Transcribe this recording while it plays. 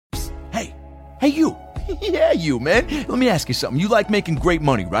Hey, you. Yeah, you, man. Let me ask you something. You like making great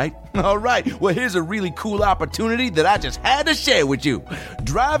money, right? All right. Well, here's a really cool opportunity that I just had to share with you.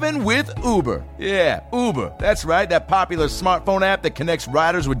 Driving with Uber. Yeah, Uber. That's right. That popular smartphone app that connects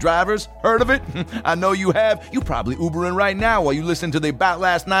riders with drivers. Heard of it? I know you have. You probably Ubering right now while you listen to the About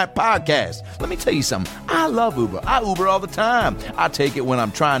Last Night podcast. Let me tell you something. I love Uber. I Uber all the time. I take it when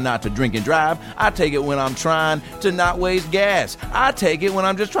I'm trying not to drink and drive. I take it when I'm trying to not waste gas. I take it when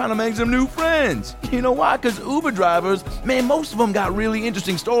I'm just trying to make some new friends. You know why? Because Uber drivers, man, most of them got really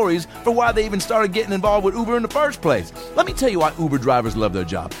interesting stories for why they even started getting involved with Uber in the first place. Let me tell you why Uber drivers love their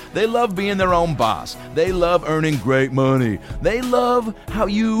job. They love being their own boss. They love earning great money. They love how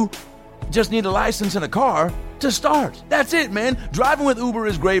you just need a license and a car to start. That's it, man. Driving with Uber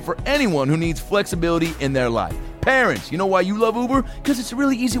is great for anyone who needs flexibility in their life. Parents, you know why you love Uber? Because it's a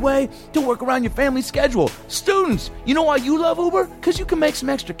really easy way to work around your family's schedule. Students, you know why you love Uber? Because you can make some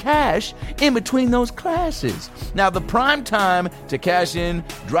extra cash in between those classes. Now, the prime time to cash in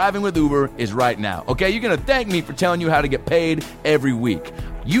driving with Uber is right now. Okay, you're going to thank me for telling you how to get paid every week.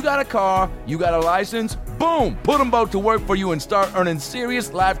 You got a car, you got a license, boom, put them both to work for you and start earning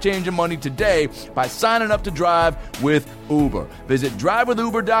serious life-changing money today by signing up to drive with Uber. Visit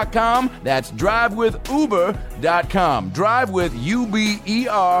drivewithuber.com. That's drivewithuber.com.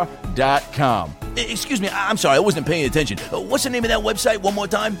 Drivewithuber.com. Excuse me, I'm sorry, I wasn't paying attention. What's the name of that website one more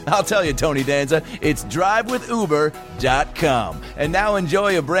time? I'll tell you, Tony Danza. It's drivewithuber.com. And now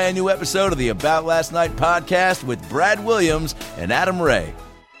enjoy a brand new episode of the About Last Night podcast with Brad Williams and Adam Ray.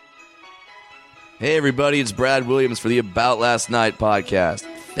 Hey everybody, it's Brad Williams for the About Last Night podcast.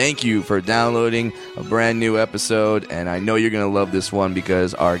 Thank you for downloading a brand new episode, and I know you're going to love this one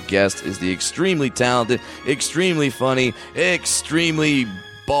because our guest is the extremely talented, extremely funny, extremely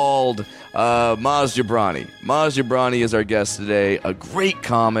bald Maz Jobrani. Maz Jobrani is our guest today, a great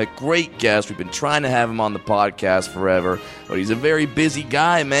comic, great guest. We've been trying to have him on the podcast forever, but he's a very busy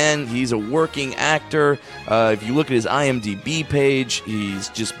guy, man. He's a working actor. If you look at his IMDb page, he's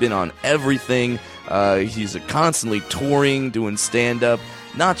just been on everything. He's constantly touring, doing stand-up,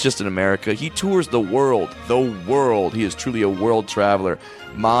 not just in America. He tours the world. He is truly a world traveler.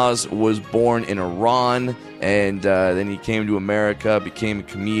 Maz was born in Iran, and then he came to America, became a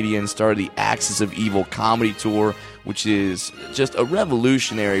comedian, started the Axis of Evil comedy tour, which is just a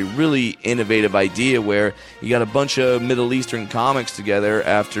revolutionary, really innovative idea where you got a bunch of Middle Eastern comics together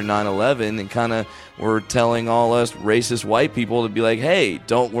after 9/11 and kind of were telling all us racist white people to be like, hey,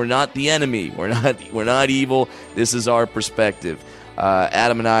 we're not the enemy. We're not evil. This is our perspective.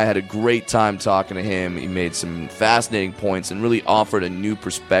 Adam and I had a great time talking to him. He made some fascinating points and really offered a new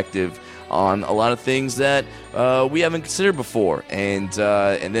perspective on a lot of things that we haven't considered before. And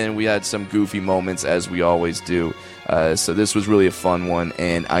then we had some goofy moments, as we always do. So this was really a fun one,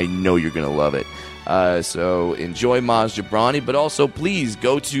 and I know you're going to love it. So enjoy Maz Jobrani, but also please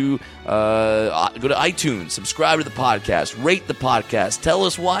go to iTunes, subscribe to the podcast, rate the podcast, tell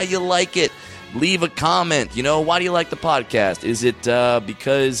us why you like it. Leave a comment. You know, why do you like the podcast? Is it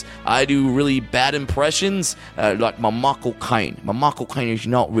because I do really bad impressions? Like my Michael Caine. My Michael Caine is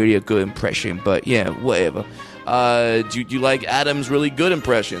not really a good impression, but yeah, whatever. Do you like Adam's really good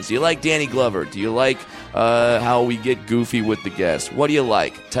impressions? Do you like Danny Glover? Do you like how we get goofy with the guests? What do you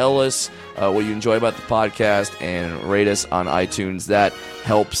like? Tell us what you enjoy about the podcast and rate us on iTunes. That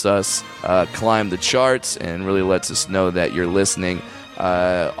helps us climb the charts and really lets us know that you're listening.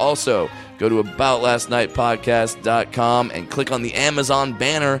 Also, go to aboutlastnightpodcast.com and click on the Amazon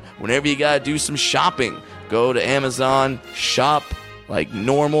banner whenever you got to do some shopping. Go to Amazon, shop like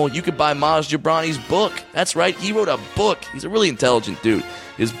normal. You could buy Maz Jobrani's book. That's right, he wrote a book. He's a really intelligent dude.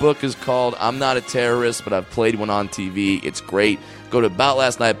 His book is called I'm Not a Terrorist, but I've played one on TV. It's great. Go to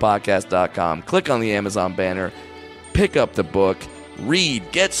aboutlastnightpodcast.com, click on the Amazon banner, pick up the book, read,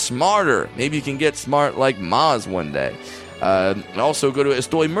 get smarter. Maybe you can get smart like Maz one day. And also go to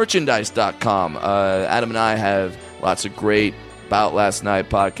estoymerchandise.com. Adam and I have lots of great About Last Night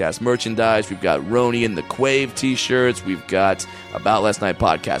podcast merchandise. We've got Roni and the Quave t-shirts. We've got About Last Night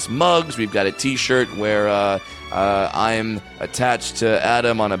podcast mugs. We've got a t-shirt where I'm attached to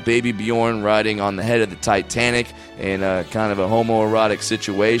Adam on a baby Bjorn riding on the head of the Titanic in a kind of a homoerotic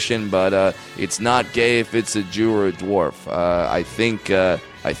situation, but it's not gay if it's a Jew or a dwarf. I think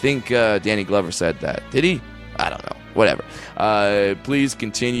Danny Glover said that. Did he? I don't know. Whatever. Please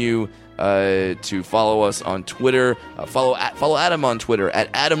continue to follow us on Twitter. Follow Adam on Twitter at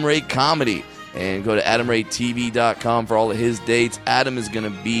Adam Ray Comedy. And go to AdamRayTV.com for all of his dates. Adam is going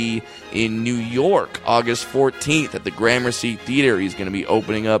to be in New York August 14th at the Gramercy Theater. He's going to be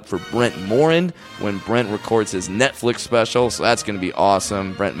opening up for Brent Morin when Brent records his Netflix special. So that's going to be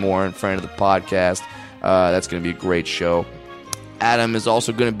awesome. Brent Morin, friend of the podcast. That's going to be a great show. Adam is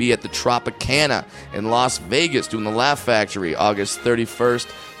also going to be at the Tropicana in Las Vegas doing the Laugh Factory August 31st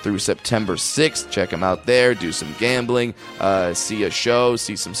through September 6th. Check him out there. Do some gambling. See a show.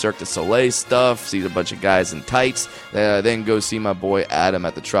 See some Cirque du Soleil stuff. See a bunch of guys in tights. Then go see my boy Adam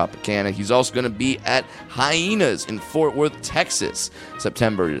at the Tropicana. He's also going to be at Hyenas in Fort Worth, Texas,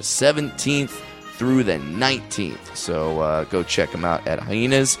 September 17th through the 19th. So go check him out at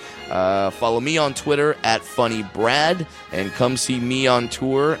Hyenas. Follow me on Twitter at FunnyBrad. And come see me on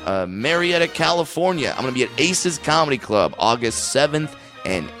tour, Marietta, California. I'm going to be at Aces Comedy Club August 7th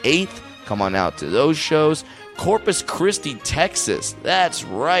and 8th. Come on out to those shows. Corpus Christi, Texas. That's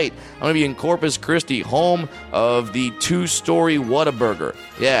right. I'm going to be in Corpus Christi, home of the two-story Whataburger.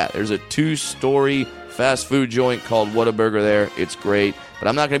 Yeah, there's a two-story fast food joint called Whataburger there. It's great. But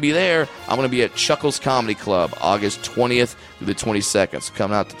I'm not going to be there. I'm going to be at Chuckles Comedy Club August 20th through the 22nd. So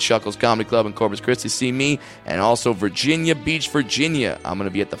come out to Chuckles Comedy Club in Corpus Christi, see me. And also Virginia Beach, Virginia. I'm going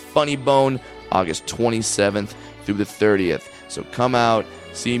to be at the Funny Bone August 27th through the 30th. So come out,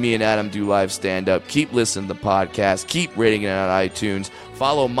 see me and Adam do live stand-up. Keep listening to the podcast. Keep rating it on iTunes.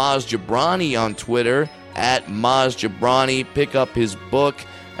 Follow Maz Jobrani on Twitter at Maz Jobrani. Pick up his book.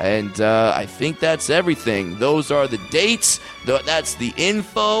 And I think that's everything. Those are the dates. That's the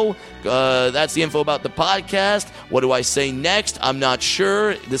info. That's the info about the podcast. What do I say next? I'm not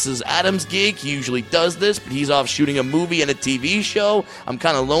sure. This is Adam's gig. He usually does this, but he's off shooting a movie and a TV show. I'm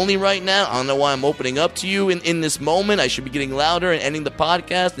kind of lonely right now. I don't know why I'm opening up to you in this moment. I should be getting louder and ending the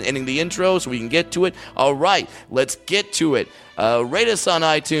podcast and ending the intro so we can get to it. All right, let's get to it. Rate us on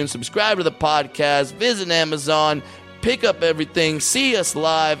iTunes. Subscribe to the podcast. Visit Amazon. Pick up everything, see us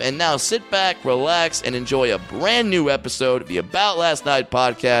live, and now sit back, relax, and enjoy a brand new episode of the About Last Night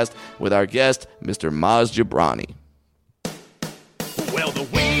podcast with our guest, Mr. Maz Jobrani. Well, the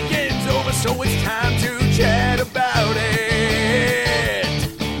weekend's over, so it's time to chat about it.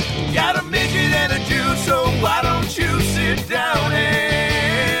 Got a midget and a Jew, so why don't you sit down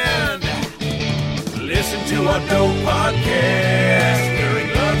and listen to our dope podcast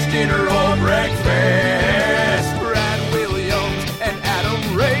during lunch, dinner, or breakfast.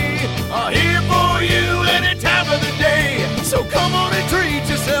 Are here for you any time of the day. So come on and treat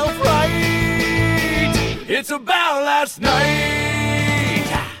yourself right. It's About Last Night.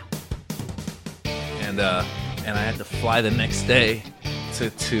 And I had to fly the next day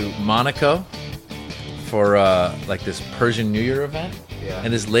to Monaco for like this Persian New Year event. Yeah.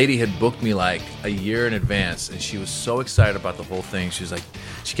 And this lady had booked me like a year in advance, and she was so excited about the whole thing. She was like,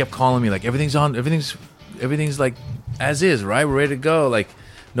 she kept calling me like, everything's like as is, right? We're ready to go. Like,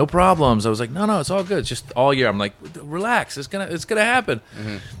 no problems. I was like, no, it's all good. It's just all year. I'm like, relax. It's gonna happen.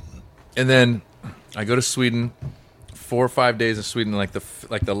 Mm-hmm. And then I go to Sweden, 4 or 5 days in Sweden. Like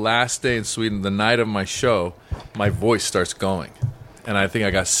the last day in Sweden, the night of my show, my voice starts going, and I think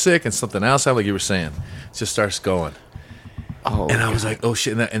I got sick and something else happened, like you were saying. It just starts going. Oh, and I was like, oh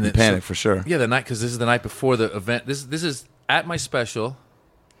shit! And then panic for sure. Yeah, the night, because this is the night before the event. This is at my special.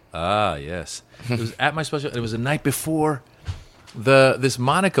 Ah, yes. It was at my special. It was the night before this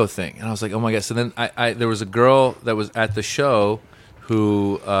Monaco thing, and I was like, oh my god. So then I there was a girl that was at the show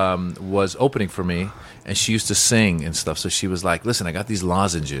who was opening for me, and she used to sing and stuff. So she was like, listen, I got these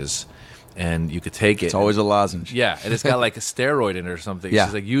lozenges, and you could take it. It's always a lozenge. Yeah, and it's got like a steroid in it or something. Yeah.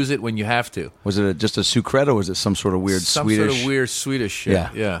 She's like, use it when you have to. Was it just a sucrette, or was it some sort of weird Swedish? Some sort of weird Swedish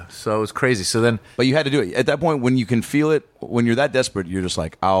shit. Yeah. So it was crazy. So then, but you had to do it at that point when you can feel it. When you're that desperate, you're just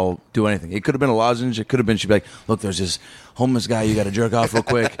like, I'll do anything. It could have been a lozenge. It could have been, she'd be like, look, there's this homeless guy you got to jerk off real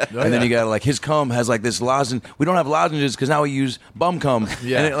quick. And then you got to, like, his cum has, like, this lozenge. We don't have lozenges because now we use bum cum.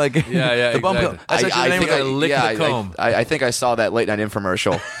 Yeah. And it, the bum cum. That's actually the name of it. Lick the comb. I think I saw that late night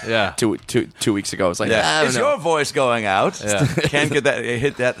infomercial yeah. two weeks ago. It's like, I don't is know. your voice going out? Yeah. Can't hit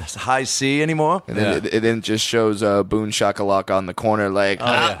that high C anymore. And then it then just shows Boone Shakalaka on the corner like,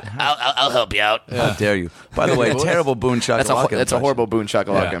 I'll help you out. Yeah. How dare you? By the way, terrible Boone Shakalaka. That's a horrible Boone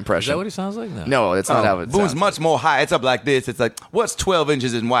Shakalaka impression. Is that what he sounds like? No, it's not how it Boone's sounds. much more high. It's up like this. It's like, what's 12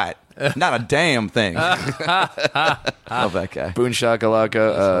 inches in white? Not a damn thing. Love that guy. Boone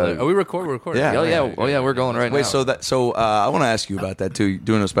Shakalaka. Are we recording? Yeah. Oh yeah, we're going right now. Wait, so I want to ask you about that too.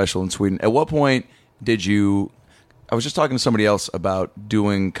 Doing a special in Sweden. At what point did you? I was just talking to somebody else about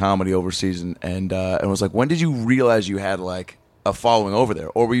doing comedy overseas, and was like, when did you realize you had like a following over there,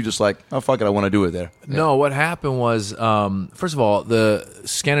 or were you just like, oh fuck it, I want to do it there? No, what happened was, first of all, the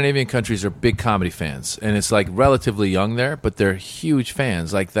Scandinavian countries are big comedy fans, and it's like relatively young there, but they're huge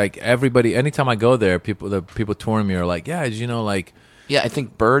fans. Like everybody, anytime I go there, the people touring me are like, yeah, did you know, like. Yeah, I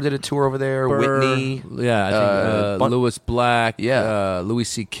think Burr did a tour over there. Whitney. Yeah, I think Lewis Black, Louis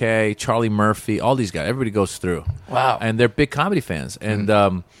C.K., Charlie Murphy, all these guys. Everybody goes through. Wow. And they're big comedy fans. And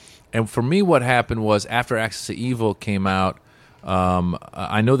for me, what happened was after Axis of Evil came out,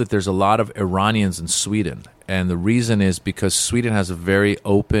 I know that there's a lot of Iranians in Sweden. And the reason is because Sweden has a very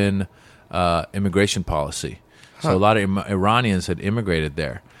open immigration policy. So a lot of Iranians had immigrated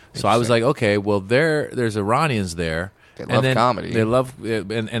there. So I was like, okay, well, there's Iranians there. They love comedy. They love,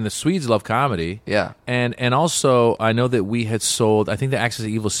 and the Swedes love comedy. Yeah, and also I know that we had sold. I think the Axis of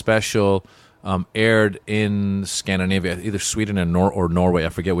Evil special aired in Scandinavia, either Sweden or Norway. I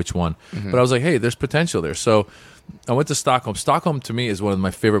forget which one. But I was like, hey, there's potential there. So I went to Stockholm. Stockholm to me is one of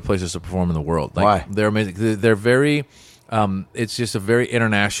my favorite places to perform in the world. Like, why? They're amazing. They're very. It's just a very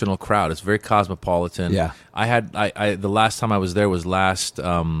international crowd. It's very cosmopolitan. Yeah. I the last time I was there was actually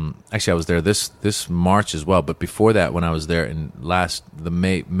I was there this March as well, but before that, when I was there in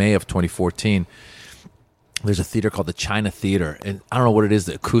May of 2014, there's a theater called the China Theater, and I don't know what it is,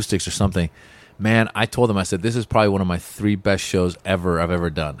 the acoustics or something. Man, I told them, I said, this is probably one of my 3 best shows I've ever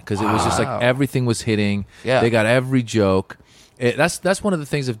done, because it was just like everything was hitting. Yeah. They got every joke. That's one of the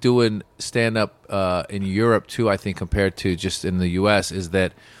things of doing stand-up in Europe too, I think, compared to just in the U.S., is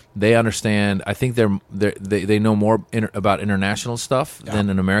that they understand. I think they know more about international stuff than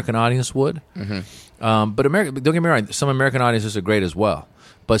an American audience would. But don't get me wrong, some American audiences are great as well.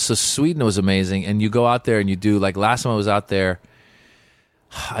 But so Sweden was amazing, and you go out there and you do, like last time I was out there,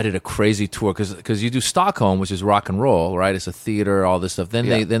 I did a crazy tour because you do Stockholm, which is rock and roll, right? It's a theater, all this stuff. Then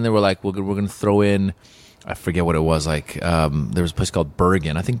they were like, we're going to throw in. I forget what it was. Like there was a place called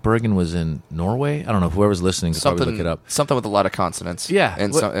Bergen. I think Bergen was in Norway. I don't know. Whoever's listening could probably look it up. Something with a lot of consonants. Yeah,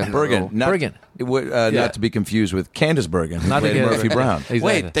 and Bergen. Bergen. Not to be confused with Candace Bergen, who played Murphy Brown. Exactly.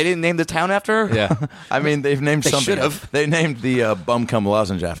 Wait, they didn't name the town after her? Yeah. I mean, they've named something. should've. They named the bum cum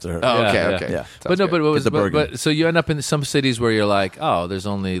lozenge after her. Oh, okay, Yeah, okay. yeah. But no, but it was Get the Bergen. but so you end up in some cities where you're like, oh, there's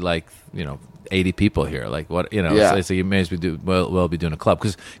only like 80 people here. Like what Yeah. So you may as well be doing a club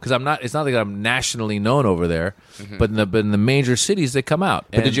because I'm not. It's not like I'm nationally known over there, but in the major cities they come out.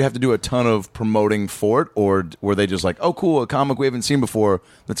 But did you have to do a ton of promoting for it, or were they just like, oh, cool, a comic we haven't seen before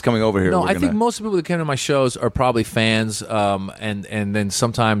that's coming over here? No, I think most of the people that came to my shows are probably fans, and then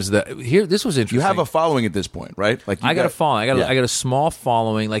sometimes this was interesting. you have a following at this point, right? Like I got a following. I got a small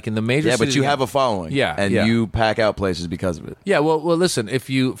following, like in the major. Yeah, but cities. you have a following. Yeah, and yeah. you pack out places because of it. Yeah, well, listen. If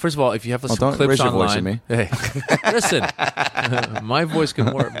you first of all, if you have some don't clips raise your online, voice at me. Hey, listen, my voice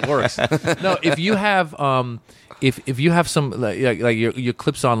works. No, if you have if you have some like your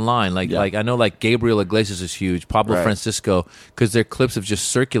clips online, like I know like Gabriel Iglesias is huge, Pablo Right. Francisco, because their clips have just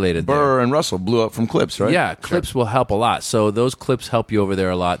circulated. Burr and Russell blew up from clips, right? Yeah, clips will help a lot. So those clips help you over there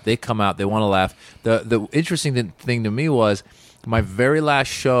a lot. They come out, they want to laugh. The interesting thing to me was my very last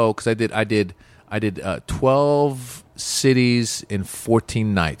show, because I did 12 cities in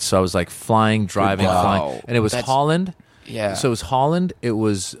 14 nights. So I was like flying, driving, Wow. flying, and it was Holland. Yeah. So it was Holland. It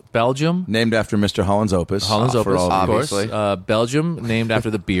was Belgium. Named after Mr. Holland's Opus. Holland's for Opus, all of you. course. obviously. Belgium, named after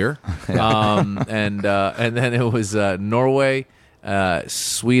the beer. And then it was Norway,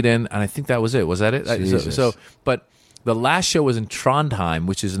 Sweden, and I think that was it. Was that it? Jesus. But the last show was in Trondheim,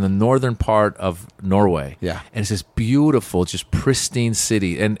 which is in the northern part of Norway. Yeah. And it's this beautiful, just pristine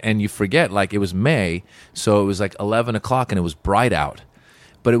city. And you forget, like, it was May, so it was like 11 o'clock and it was bright out.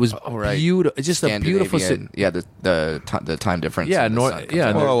 But it was right. beautiful. It's just a beautiful city. Yeah, the time difference. Yeah, when the sun comes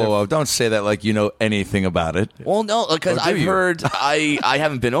up. Whoa. Don't say that like you know anything about it. Well, no, because Or do I've you? heard I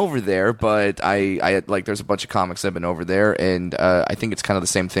haven't been over there, but I like there's a bunch of comics that have been over there, and I think it's kind of the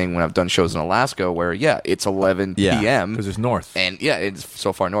same thing when I've done shows in Alaska, where it's 11 Yeah. p.m. Because it's north. and it's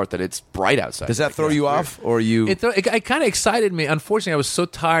so far north that it's bright outside. Does that throw you off, or you? It kind of excited me. Unfortunately, I was so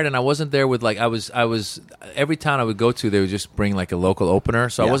tired, and I wasn't there with like I was every town I would go to, they would just bring like a local opener.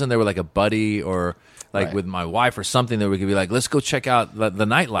 So I Yeah. wasn't there with like a buddy or like Right. with my wife or something that we could be like, let's go check out the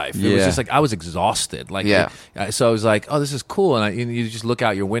nightlife. It was Yeah. just like I was exhausted. Like, Yeah. so I was like, oh, this is cool, and you just look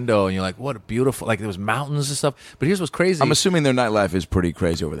out your window and you're like, what a beautiful, like there was mountains and stuff. But here's what's crazy. I'm assuming their nightlife is pretty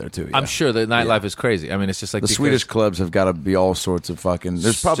crazy over there too. Yeah. I'm sure the nightlife is crazy. I mean, it's just like the because- Swedish clubs have got to be all sorts of fucking.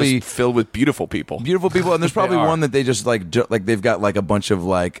 There's probably Just filled with beautiful people. beautiful people, and there's probably are. one that they just like they've got like a bunch of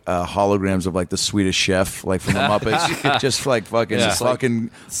like holograms of like the Swedish chef like from the Muppets, just like fucking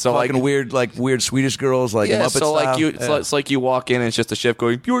fucking like- weird Swedish girls like Muppet so like style. it's like you walk in and it's just a chef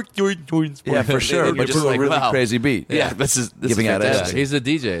going Bjork. Yeah, for sure. You're But just to a like, really wow. crazy beat. Yeah, this is Giving out fantastic. energy. He's a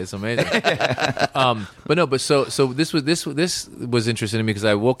DJ. It's amazing. So this was interesting to me because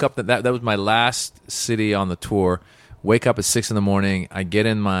I woke up that was my last city on the tour. Wake up at 6 a.m. I get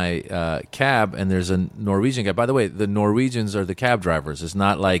in my cab and there's a Norwegian guy. By the way, the Norwegians are the cab drivers. It's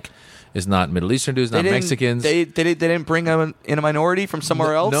not Middle Eastern dudes, not Mexicans. They didn't bring in a minority from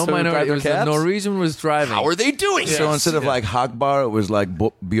somewhere else. No to drive minority. their It was the cabs? Norwegian was driving. How are they doing So this? instead of like Hagbar, it was like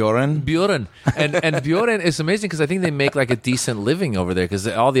Bjorn. Bjorn and Bjorn is amazing because I think they make like a decent living over there because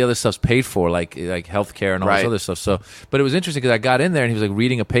all the other stuff's paid for, like healthcare and all Right. this other stuff. So, but it was interesting because I got in there and he was like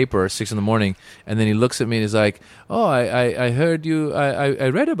reading a paper at 6 a.m. and then he looks at me and he's like, "Oh, I heard you. I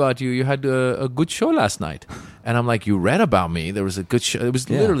read about you. You had a good show last night." And I'm like, "You read about me? There was a good show. It was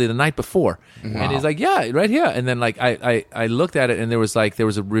literally the night before." And he's like, "Yeah, right here." And then like I looked at it and there was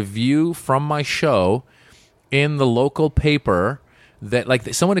a review from my show in the local paper that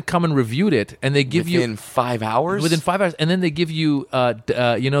like someone had come and reviewed it, and they give Within you 5 hours. within 5 hours, and then they give you a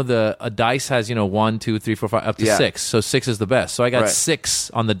dice has 1, 2, 3, 4, 5 up to Yeah. 6, so 6 is the best. So I got Right. 6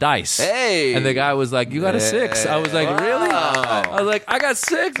 on the dice. Hey! And the guy was like, "You got a 6?" I was like, "Really?" I was like, "I got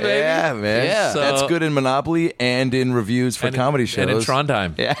 6, baby." Yeah, man. Yeah. So- That's good in Monopoly and in reviews for And comedy shows. and in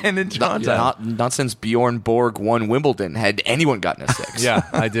Trondheim. Yeah, and in Trondheim. Not since Bjorn Borg won Wimbledon had anyone gotten a 6. Yeah,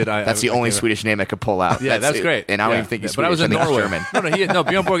 I did. That's the only Swedish name I could pull out. Yeah, that's it. great. And I don't Yeah. even think he's But I was Swedish. in I think Norway. he's German. No,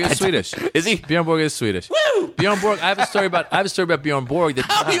 Bjorn Borg is Swedish. Is he? Bjorn Borg is Swedish. Woo! Bjorn Borg. I have a story about Bjorn Borg. That,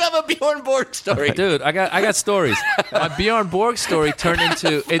 How do you have a Bjorn Borg story? dude, I got stories. My Bjorn Borg story turned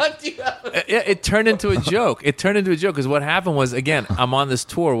into it. It turned into a joke. It turned into a joke because what happened was, again, I'm on this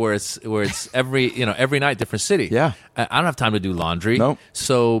tour where it's every night different city. Yeah. I don't have time to do laundry. Nope.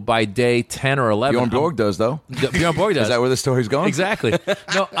 So by day 10 or 11, Bjorn Borg does, though. Bjorn Borg does. Is that where the story's going? Exactly.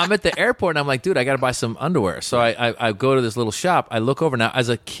 No, I'm at the airport and I'm like, dude, I got to buy some underwear. So I go to this little shop. I look over. Now, as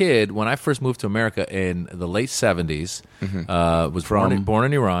a kid, when I first moved to America in the late 70s, was born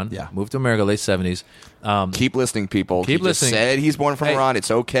in Iran. Yeah. Moved to America late 70s. Keep listening, people. Keep He just listening. said he's born from Hey, Iran. It's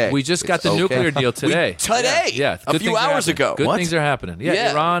okay. We just got It's the okay. nuclear deal today. Today? Yeah. A Good few things are hours happening. ago. Good What? things are happening. Yeah,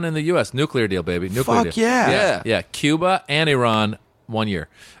 Yeah. Iran and the U.S. Nuclear deal, baby. Nuclear Fuck deal. yeah. Yeah. Cuba and Iran, 1 year.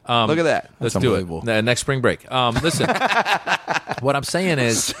 Look at that. Let's That's do it. unbelievable. Next spring break. Listen, what I'm saying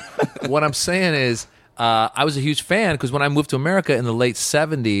is, I was a huge fan because when I moved to America in the late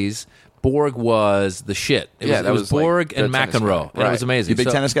 70s, Borg was the shit. It Yeah, was, that it was was like Borg the and tennis McEnroe. guy. And it was Right. amazing. You a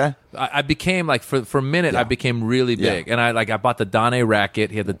big tennis guy? I became like for a minute. I became really big, Yeah. and I bought the Dane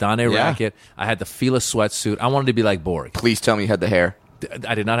racket. He had the Dane racket. I had the Fila sweatsuit. I wanted to be like Borg. Please tell me you had the hair.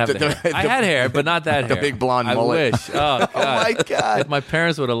 I did not have the hair. I had hair, but not that hair. big blonde I mullet. wish. Oh, God. my God. If my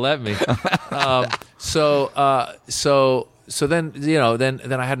parents would have let me. So then,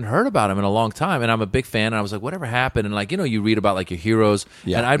 then I hadn't heard about him in a long time, and I'm a big fan. And I was like, whatever happened? And like, you read about like your heroes,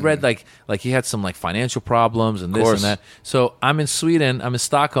 Yeah. and I'd read like he had some like financial problems and this course. and that. So I'm in Sweden. I'm in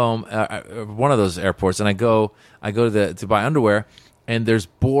Stockholm, one of those airports, and I go to buy underwear, and there's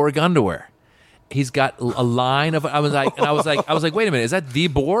Borg underwear. He's got a line of. I was like, wait a minute, is that the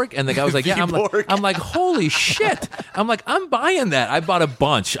Borg? And the guy was like, yeah. I'm like, holy shit. I'm like, I'm buying that. I bought a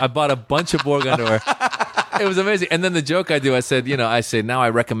bunch of Borg underwear. It was amazing. And then the joke I do, I said, now I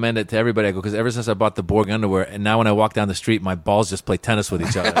recommend it to everybody. I go, because ever since I bought the Borg underwear, and now when I walk down the street, my balls just play tennis with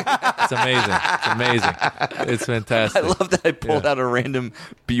each other. It's amazing. It's amazing. It's fantastic. I love that I pulled out a random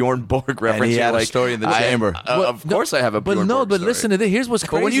Bjorn Borg reference. And he You're had a like, story in the chamber. Of course I have a Bjorn Borg But story. listen to this. Here's what's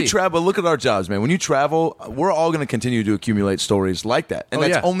crazy. But when you travel, look at our jobs, man. When you travel, we're all going to continue to accumulate stories like that. And Oh,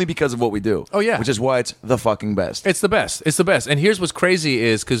 that's yeah. only because of what we do. Oh, yeah. Which is why it's the fucking best. It's the best. It's the best. And here's what's crazy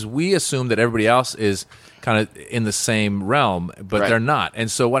is because we assume that everybody else is kind of in the same realm, but Right. they're not.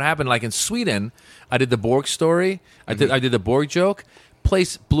 And so what happened, like in Sweden, I did the Borg story. I did the Borg joke.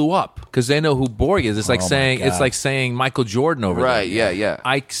 Place blew up because they know who Borg is. It's like Oh, my saying Michael Jordan over Right, there. yeah.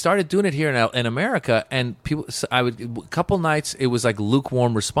 I started doing it here in America, and people. A couple nights it was like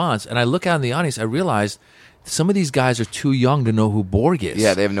lukewarm response, and I look out in the audience. I realized some of these guys are too young to know who Borg is.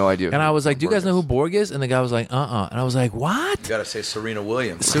 Yeah, they have no idea. And I was like, "Do you Borg guys know is. who Borg is?" And the guy was like, And I was like, "What?" You got to say Serena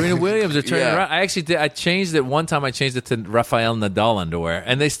Williams. Serena Williams are turning Yeah. around. I actually did. I changed it one time. I changed it to Rafael Nadal underwear,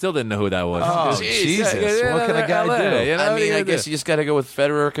 and they still didn't know who that was. Oh, Just- Jesus. Yeah, What can a guy LA, do? you know, I what are mean, you I gonna guess do? you just got to go with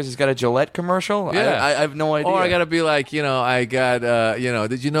Federer because he's got a Gillette commercial. Yeah. I have no idea. Or I got to be like, I got,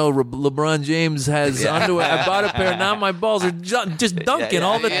 did you know LeBron James has underwear? I bought a pair. Now my balls are just dunking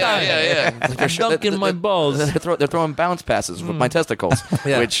all the time. Yeah. I'm dunking my balls. They're throwing bounce passes with my testicles,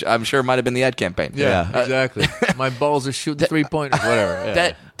 Yeah. which I'm sure might have been the ad campaign. Yeah, exactly. My balls are shooting 3-pointers, whatever.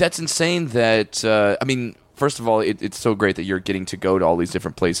 Yeah. That's insane. That I mean, first of all, it's so great that you're getting to go to all these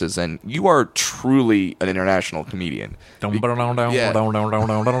different places, and you are truly an international comedian. You really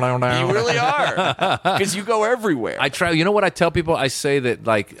are, because you go everywhere. I try. You know what I tell people? I say that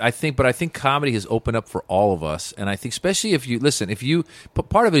I think comedy has opened up for all of us, and I think especially if you listen,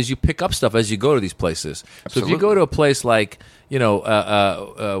 part of it is you pick up stuff as you go to these places. Absolutely. So if you go to a place like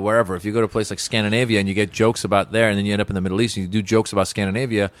wherever, if you go to a place like Scandinavia and you get jokes about there, and then you end up in the Middle East and you do jokes about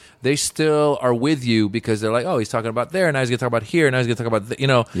Scandinavia, they still are with you because they're like, oh, he's talking about there, and now he's going to talk about here, and now he's going to talk about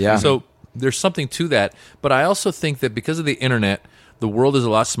Yeah. So there's something to that, but I also think that because of the internet, the world is a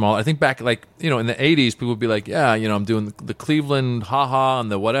lot smaller. I think back, in the 80s, people would be like, yeah, I'm doing the Cleveland ha-ha and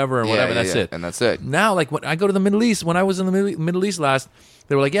the whatever and whatever, that's it. And that's it. Now, when I go to the Middle East, when I was in the Middle East last,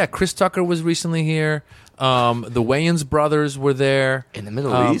 they were like, yeah, Chris Tucker was recently here. The Wayans brothers were there. In the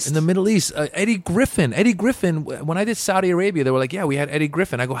Middle East? In the Middle East. Eddie Griffin, when I did Saudi Arabia, they were like, yeah, we had Eddie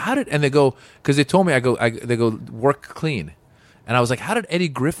Griffin. I go, and they go, because they told me, they go, work clean. And I was like, how did Eddie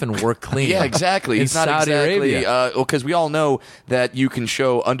Griffin work clean? Yeah, exactly. In He's not Saudi exactly, Arabia. because we all know that you can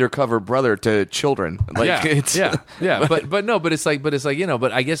show undercover brother to children. But I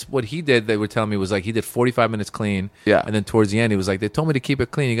guess what he did, they were telling me, was like he did 45 minutes clean. Yeah. And then towards the end, he was like, they told me to keep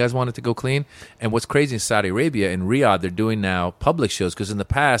it clean. You guys wanted to go clean? And what's crazy in Saudi Arabia, in Riyadh, they're doing now public shows, because in the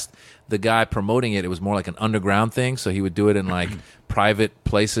past, the guy promoting it was more like an underground thing, so he would do it in like private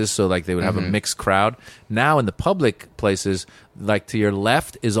places, so like they would have a mixed crowd. Now in the public places, like to your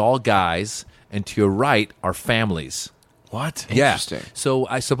left is all guys, and to your right are families. What? Yeah. Interesting. So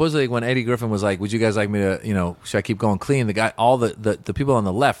I supposedly when Eddie Griffin was like, "Would you guys like me to, should I keep going clean?" The guy, all the people on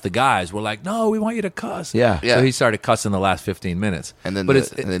the left, the guys were like, "No, we want you to cuss." Yeah. So he started cussing the last 15 minutes. And then, but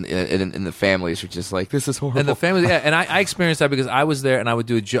the families are just like, this is horrible. and the family, yeah, and I experienced that because I was there, and I would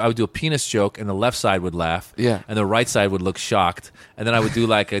do a penis joke, and the left side would laugh, Yeah. and the right side would look shocked, and then I would do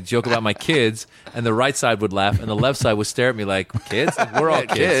like a joke about my kids, and the right side would laugh, and the left side would stare at me like, "Kids? Like, we're all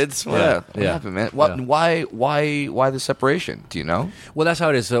kids." What Yeah. happened, man? Yeah. Why the separation? Do you know? Well, that's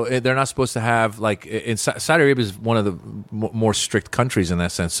how it is. So they're not supposed to have in Saudi Arabia is one of the more strict countries in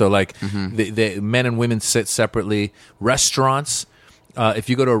that sense. So the men and women sit separately. Restaurants.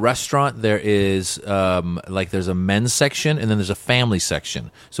 If you go to a restaurant, there is there's a men's section and then there's a family section.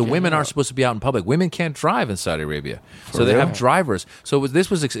 So women aren't supposed to be out in public. Women can't drive in Saudi Arabia, so they have drivers. So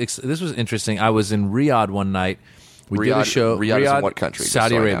this was interesting. I was in Riyadh one night. We did a show. Riyadh is in what country?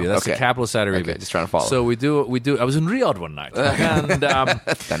 Saudi Arabia. That's Okay. the capital of Saudi Arabia. Okay, just trying to follow. So we do. I was in Riyadh one night, and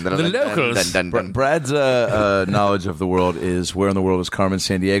the locals. Brad's knowledge of the world is where in the world is Carmen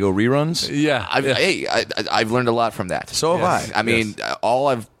Sandiego reruns. Yeah, I've learned a lot from that. So have I. I mean, all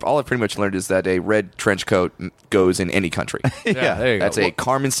I've pretty much learned is that a red trench coat goes in any country. Yeah, there you go. That's a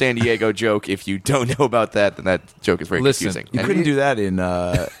Carmen Sandiego joke. If you don't know about that, then that joke is very confusing. You couldn't do that in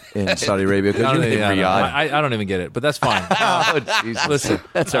Saudi Arabia, could you? I don't even get it, but that's fine. Oh, Jesus. Listen,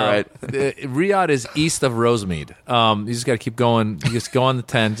 That's all right. Riyadh is east of Rosemead. You just got to keep going. You just go on the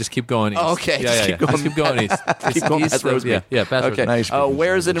 10. Just keep going east. Oh, okay. Yeah, Just keep going east. Keep going past Rosemead. Yeah, past Okay. Rosemead. Nice.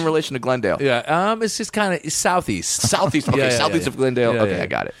 Where is it in relation to Glendale? Yeah, it's just kind of southeast. Southeast. Okay, southeast of Glendale. Yeah, Okay, yeah. I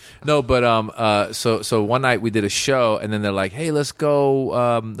got it. No, but so one night we did a show, and then they're like, "Hey, let's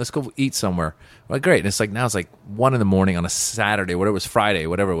go eat somewhere." Well, great. And it's like 1 a.m. on a Saturday, whatever it was, Friday,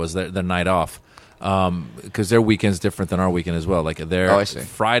 whatever it was, their night off. Because their weekend's different than our weekend as well. Like I see.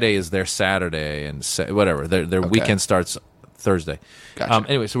 Friday is their Saturday, and whatever their weekend starts Thursday. Gotcha.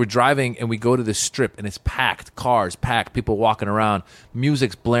 Anyway, so we're driving and we go to this strip and it's packed, cars packed, people walking around,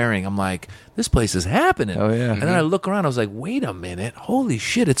 music's blaring. I'm like, this place is happening. Oh, yeah. And then I look around, I was like, wait a minute, holy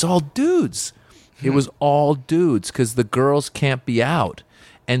shit, it's all dudes. It was all dudes because the girls can't be out.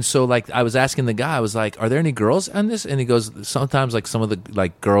 And so, I was asking the guy, I was like, are there any girls on this? And he goes, sometimes, some of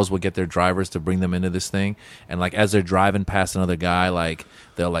the, girls will get their drivers to bring them into this thing. And, as they're driving past another guy,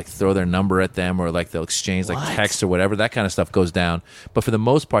 they'll, throw their number at them or, they'll exchange, text or whatever. That kind of stuff goes down. But for the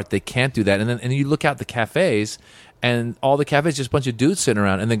most part, they can't do that. And then you look out the cafes, and all the cafes, just a bunch of dudes sitting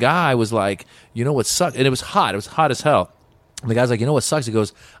around. And the guy was like, you know what sucks? And it was hot. It was hot as hell. And the guy's like, you know what sucks? He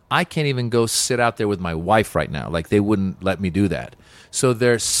goes, I can't even go sit out there with my wife right now. They wouldn't let me do that. So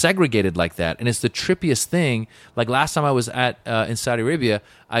they're segregated like that, and it's the trippiest thing. Last time I was in Saudi Arabia,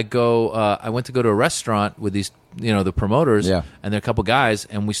 I went to go to a restaurant with these, the promoters, Yeah. and there are a couple guys,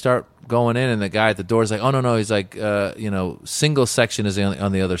 and we start going in, and the guy at the door is like, "Oh no," he's like, single section is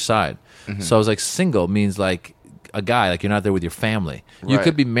on the other side. Mm-hmm. So I was like, single means a guy, you're not there with your family. You Right.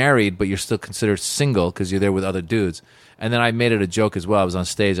 could be married, but you're still considered single because you're there with other dudes. And then I made it a joke as well. I was on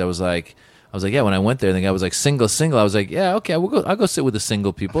stage. I was like, I was like, yeah. When I went there, the guy was like, single. I was like, yeah, okay, I'll go sit with the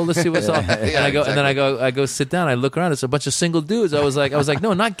single people. Let's see what's up. And I go sit down. I look around. It's a bunch of single dudes. I was like,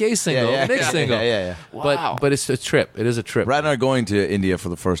 no, not gay single, mixed single. Yeah. Wow. But it's a trip. It is a trip. Brad and I are going to India for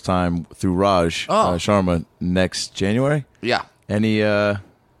the first time through Raj Sharma next January. Yeah.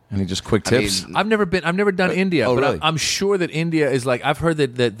 Any just quick tips? mean, I've never done India, but really? I'm sure that India is like, I've heard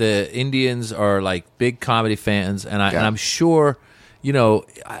that the Indians are like big comedy fans, and I'm sure,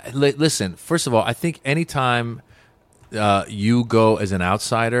 listen, first of all, I think anytime you go as an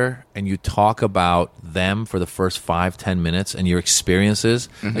outsider and you talk about them for the first 5-10 minutes and your experiences,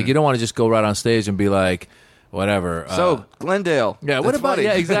 like you don't want to just go right on stage and be like, whatever. So Glendale. Yeah. What That's about? funny.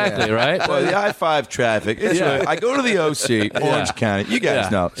 Yeah, exactly. Right. Well, the I-5 traffic. I go to the OC, Orange County. You guys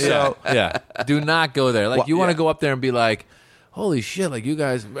know. So yeah, do not go there. Like you want to go up there and be like, holy shit, like you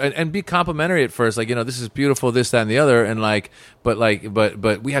guys, and be complimentary at first, like, this is beautiful, this, that, and the other, and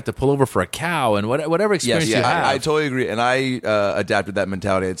but we have to pull over for a cow and whatever experience you have. I totally agree, and I adapted that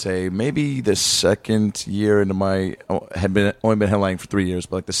mentality. I'd say maybe the second year into my only been headlining for 3 years,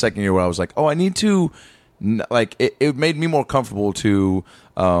 but like the second year where I was like, I need to. Like it made me more comfortable to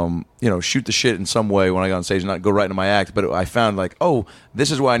shoot the shit in some way when I got on stage and not go right into my act. But I found like, this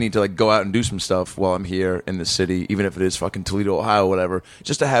is why I need to like go out and do some stuff while I'm here in the city, even if it is fucking Toledo, Ohio, whatever,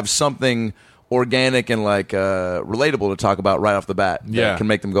 just to have something organic and like relatable to talk about right off the bat. That can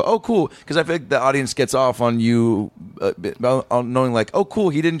make them go, cool, because I feel like the audience gets off on you on knowing like, cool,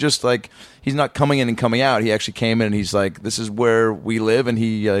 he didn't just like, he's not coming in and coming out, he actually came in and he's like, this is where we live, and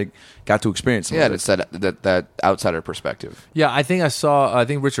he got to experience some of it. It's that outsider perspective. Yeah, I think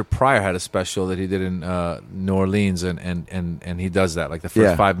Richard Pryor had a special that he did in New Orleans, and he does that. Like the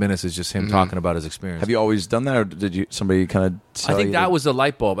first 5 minutes is just him talking about his experience. Have you always done that, or did somebody kind of I think that was the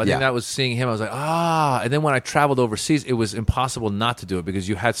light bulb. I think that was seeing him. I was like, and then when I traveled overseas, it was impossible not to do it because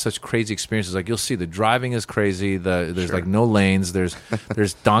you had such crazy experiences. Like you'll see the driving is crazy. There's like no lanes. There's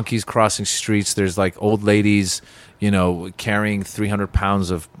donkeys crossing streets. There's like old ladies, carrying 300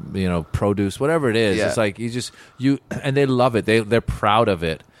 pounds of produce, whatever it is. It's like and they love it. They're proud of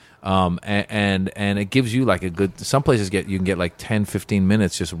it. And it gives you like a good. Some places you can get like 10-15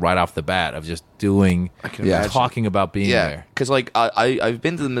 minutes just right off the bat of just talking about being there. Because like I've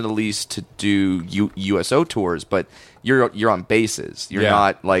been to the Middle East to do USO tours, but you're on bases. You're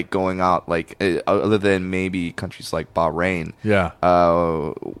not like going out like other than maybe countries like Bahrain. Yeah.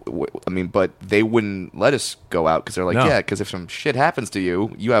 But they wouldn't let us go out because they're like, because if some shit happens to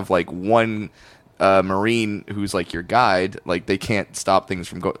you, you have like one. Marine who's like your guide, like they can't stop things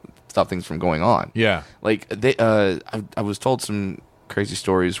from going on. Yeah, like they. I was told some crazy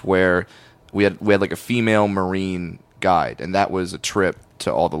stories where we had like a female Marine guide, and that was a trip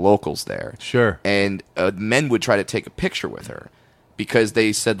to all the locals there. Sure. And men would try to take a picture with her because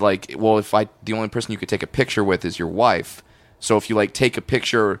they said like, well, the only person you could take a picture with is your wife. So if you like take a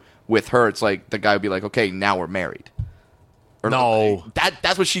picture with her, it's like the guy would be like, okay, now we're married. No,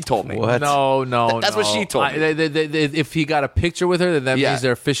 that's what she told me. What? No, that's what she told me. If he got a picture with her, then that means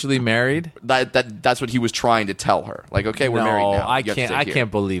they're officially married. That's what he was trying to tell her. Like, okay, we're married now. I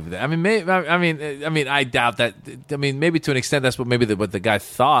can't believe that. I mean, I doubt that. I mean, maybe to an extent, that's what the guy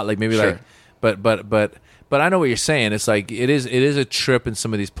thought. Like maybe sure. But I know what you're saying. It's like it is a trip in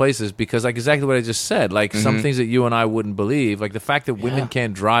some of these places because like exactly what I just said. Like some things that you and I wouldn't believe. Like the fact that women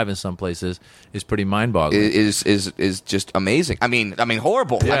can't drive in some places is pretty mind-boggling. Is just amazing. I mean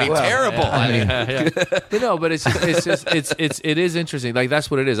horrible. Yeah. I mean terrible. But it is interesting. Like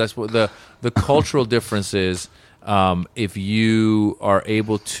that's what it is. That's what the cultural difference is. If you are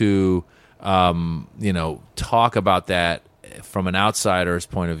able to talk about that from an outsider's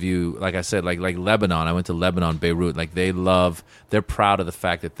point of view, like I said, like Lebanon. I went to Lebanon, Beirut. Like they're proud of the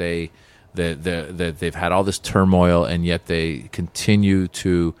fact that they've had all this turmoil and yet they continue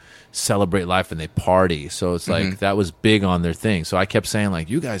to celebrate life and they party. So it's like that was big on their thing. So I kept saying like,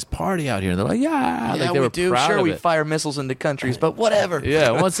 you guys party out here, and they're like, yeah, like they were do. proud sure, of we it. fire missiles into countries, but whatever.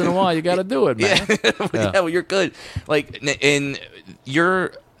 Yeah, once in a while you got to do it, man. Well, you're good. Like in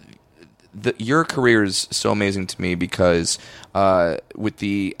your career is so amazing to me because with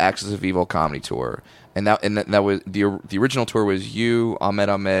the Axis of Evil comedy tour, and that was the original tour was you,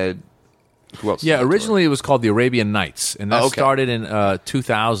 Ahmed. Who else? Yeah, originally it was called the Arabian Nights, and that started in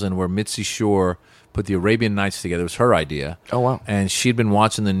 2000, where Mitzi Shore put the Arabian Nights together. It was her idea. Oh, wow. And she'd been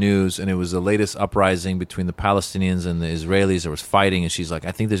watching the news, and it was the latest uprising between the Palestinians and the Israelis. There was fighting, and she's like,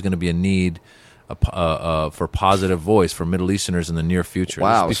 I think there's going to be a need for positive voice for Middle Easterners in the near future.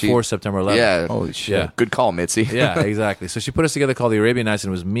 Wow. This is before September 11th. Yeah. Holy shit. Yeah. Good call, Mitzi. Yeah, exactly. So she put us together called the Arabian Nights,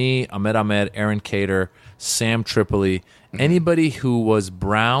 and it was me, Ahmed, Aaron Cater, Sam Tripoli, Anybody who was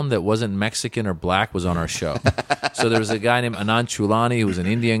brown that wasn't Mexican or black was on our show. So there was a guy named Anand Chulani who was an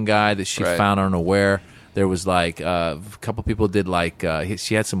Indian guy that she found unaware. There was like a couple people did like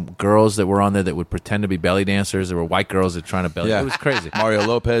she had some girls that were on there that would pretend to be belly dancers. There were white girls that trying to belly. It was crazy. Mario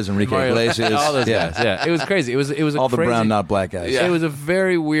Lopez, Enrique Iglesias, all those guys. Yeah, it was crazy. It was all the crazy, brown, not black guys. It was a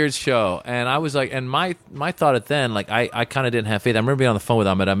very weird show, and I was like, and my thought at then, like I kind of didn't have faith. I remember being on the phone with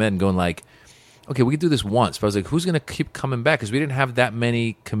Ahmed and going like, okay, we could do this once. But I was like, who's going to keep coming back? Because we didn't have that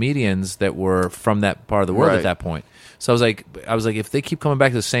many comedians that were from that part of the world at that point. So I was like, if they keep coming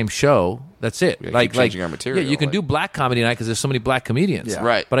back to the same show, that's it. Keep changing our material. Yeah, you can do black comedy night because there's so many black comedians. Yeah.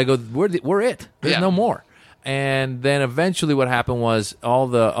 Right. But I go, we're it. There's no more. And then eventually what happened was all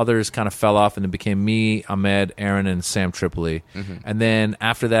the others kind of fell off, and it became me, Ahmed, Aaron, and Sam Tripoli. And then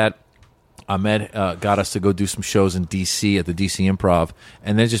after that, Ahmed got us to go do some shows in D.C. at the D.C. Improv,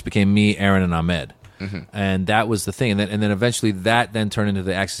 and then it just became me, Aaron, and Ahmed. And that was the thing. And then eventually that then turned into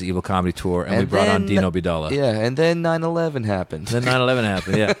the Axis of Evil comedy tour, and we brought on Dino Bidala. Yeah, and then 9/11 happened. Then 9/11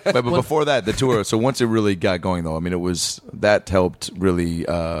 happened, yeah. But before that, the tour. So once it really got going, though, I mean, that helped really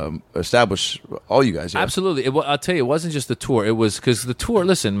establish all you guys. Yeah? Absolutely. I'll tell you, it wasn't just the tour. It was because the tour.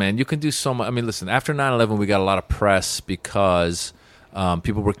 Listen, man, you can do so much. I mean, listen. After 9/11, we got a lot of press because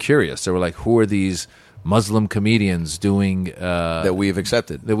people were curious. They were like, "Who are these Muslim comedians doing that we've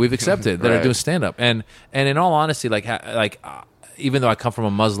accepted that are doing stand up?" And in all honesty, even though I come from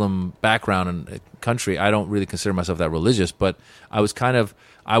a Muslim background and country, I don't really consider myself that religious, but I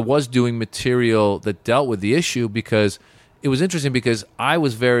was doing material that dealt with the issue because it was interesting because I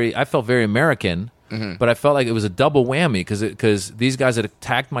felt very American, but I felt like it was a double whammy because these guys had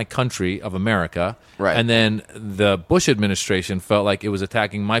attacked my country of America, and then the Bush administration felt like it was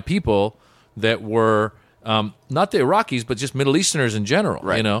attacking my people that were not the Iraqis, but just Middle Easterners in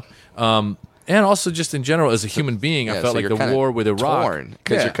general, you know? And also just in general, as a human being, I felt like the war with Iraq.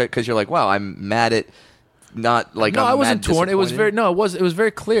 Because you're like, wow, I'm mad at not like... No, I'm I wasn't torn. It was very... No, it was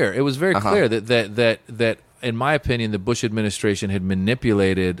very clear. It was very clear that in my opinion, the Bush administration had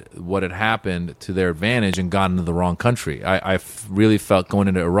manipulated what had happened to their advantage and gotten into the wrong country. I really felt going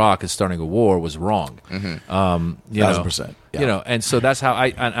into Iraq and starting a war was wrong. 1,000%. You know, and so that's how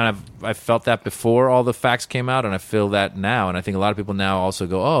I felt that before all the facts came out, and I feel that now. And I think a lot of people now also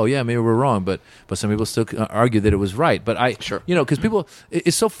go, "Oh, yeah, maybe we're wrong," but some people still argue that it was right. But you know, because people,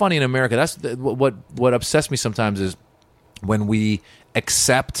 it's so funny in America. That's what upsets me sometimes is when we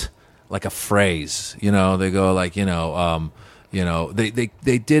accept like a phrase, you know, they go like, they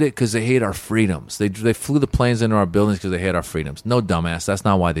did it because they hate our freedoms. They flew the planes into our buildings because they hate our freedoms. No, dumbass, that's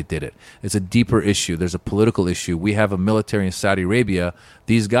not why they did it. It's a deeper issue. There's a political issue. We have a military in Saudi Arabia.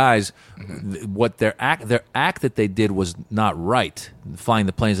 These guys, what their act that they did was not right, flying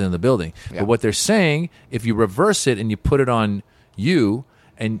the planes into the building. Yeah. But what they're saying, if you reverse it and you put it on you,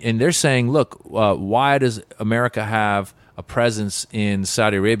 and they're saying, look, why does America have a presence in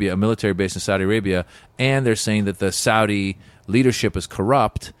Saudi Arabia, a military base in Saudi Arabia, and they're saying that the Saudi leadership is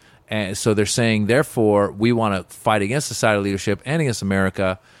corrupt, and so they're saying, therefore, we want to fight against the Saudi leadership and against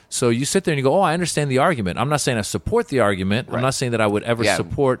America. So you sit there and you go, oh, I understand the argument. I'm not saying I support the argument. Right. I'm not saying that I would ever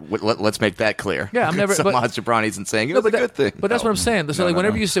support. Let's make that clear. Yeah, I'm never. Ahmad Jobrani isn't saying it was a good thing. But that's what I'm saying. So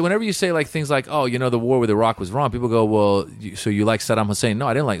whenever you say like things like, oh, the war with Iraq was wrong, people go, well, so you like Saddam Hussein? No,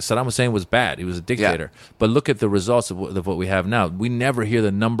 I didn't like Saddam Hussein. Was bad. He was a dictator. Yeah. But look at the results of what we have now. We never hear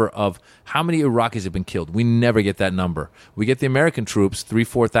the number of how many Iraqis have been killed. We never get that number. We get the American troops,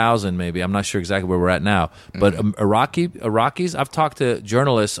 3,000-4,000 maybe. I'm not sure exactly where we're at now. But Iraqis, I've talked to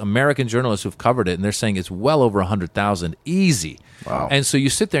journalists, American journalists who've covered it, and they're saying it's well over 100,000 easy. Wow. And so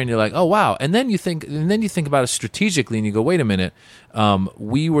you sit there and you're like, oh wow. And then you think about it strategically, and you go, wait a minute.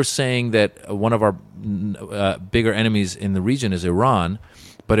 We were saying that one of our bigger enemies in the region is Iran,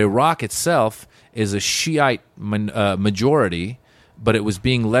 but Iraq itself is a Shiite majority, but it was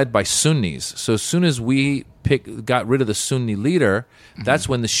being led by Sunnis. So as soon as we got rid of the Sunni leader, that's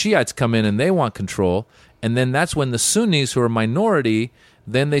when the Shiites come in and they want control, and then that's when the Sunnis, who are a minority,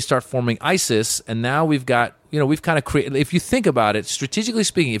 then they start forming ISIS, and now we've got, we've kind of created, if you think about it, strategically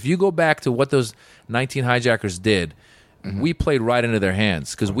speaking, if you go back to what those 19 hijackers did, we played right into their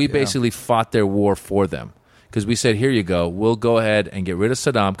hands because we basically fought their war for them. Because we said, here you go, we'll go ahead and get rid of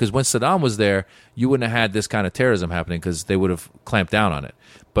Saddam. Because when Saddam was there, you wouldn't have had this kind of terrorism happening because they would have clamped down on it.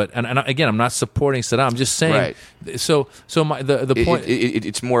 But and again, I'm not supporting Saddam. I'm just saying. Right. So the point.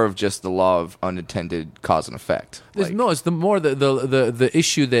 It's more of just the law of unintended cause and effect. No, it's the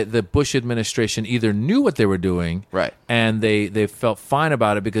issue that the Bush administration either knew what they were doing, right, and they felt fine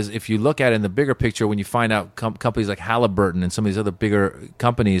about it, because if you look at it in the bigger picture, when you find out companies like Halliburton and some of these other bigger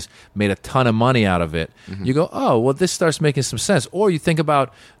companies made a ton of money out of it, you go, oh, well, this starts making some sense. Or you think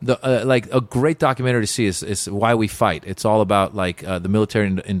about the like a great documentary to see is Why We Fight. It's all about like the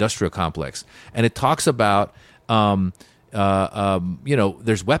military industrial complex, and it talks about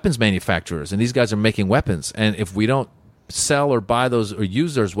there's weapons manufacturers, and these guys are making weapons, and if we don't sell or buy those or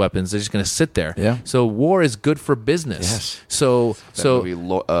use those weapons, they're just going to sit there. Yeah. So war is good for business. Yes. So movie,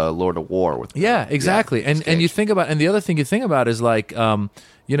 Lord of War with exactly. And you think about, and the other thing you think about is like I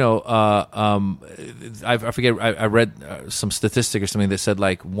forget, I read some statistic or something that said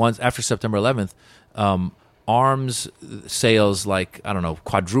like once after September 11th, arms sales, like, I don't know,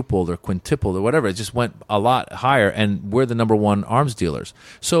 quadrupled or quintupled or whatever. It just went a lot higher, and we're the number one arms dealers.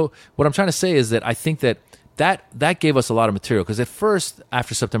 So what I'm trying to say is that I think that gave us a lot of material, because at first,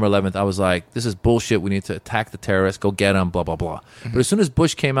 after September 11th, I was like, this is bullshit. We need to attack the terrorists, go get them, blah, blah, blah. But as soon as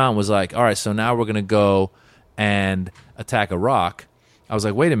Bush came out and was like, all right, so now we're going to go and attack Iraq, I was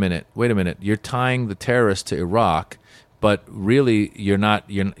like, wait a minute. You're tying the terrorists to Iraq, but really you're not.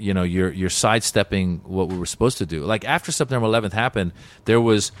 You're sidestepping what we were supposed to do. Like after September 11th happened, there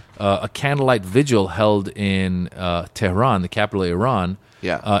was a candlelight vigil held in Tehran, the capital of Iran.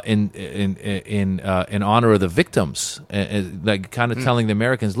 In honor of the victims, like kind of telling the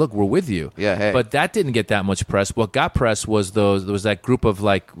Americans, look, we're with you. Yeah, hey. But that didn't get that much press. What got press was there was that group of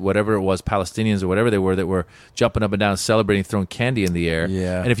like whatever it was, Palestinians or whatever they were, that were jumping up and down, celebrating, throwing candy in the air.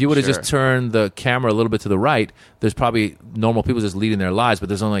 Yeah, and if you would have just turned the camera a little bit to the right, there's probably normal people just leading their lives, but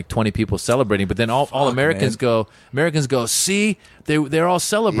there's only like 20 people celebrating. But then all Americans go, see, they're all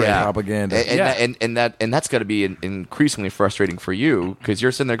celebrating. Yeah. Propaganda. And that's got to be increasingly frustrating for you, because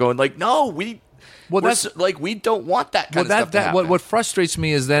you're sitting there going like, no, we don't want that kind of stuff to happen. What frustrates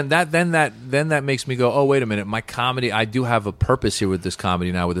me is then that makes me go, oh, wait a minute, my comedy, I do have a purpose here with this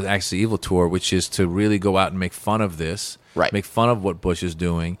comedy now, with the Axis Evil tour, which is to really go out and make fun of this. Right. Make fun of what Bush is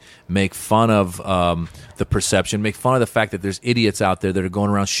doing, make fun of the perception, make fun of the fact that there's idiots out there that are going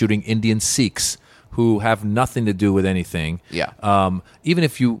around shooting Indian Sikhs who have nothing to do with anything. Yeah. Even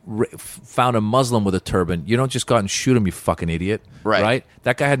if you found a Muslim with a turban, you don't just go out and shoot him, you fucking idiot. Right.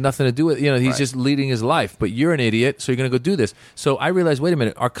 That guy had nothing to do with it. He's just leading his life, but you're an idiot, so you're going to go do this. So I realized, wait a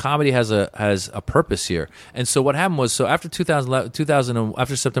minute, our comedy has a purpose here. And so what happened was, so after 2000,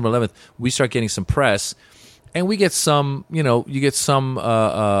 after September 11th, we start getting some press. And we get some, you get some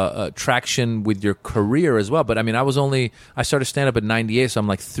traction with your career as well. But I mean, I started stand up at 98, so I'm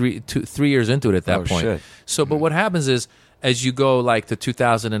like 3 years into it at that point. Shit. So, but what happens is, as you go like to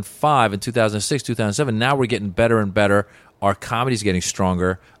 2005 and 2006, 2007, now we're getting better and better. Our comedy's getting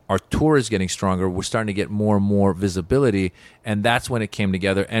stronger. Our tour is getting stronger. We're starting to get more and more visibility. And that's when it came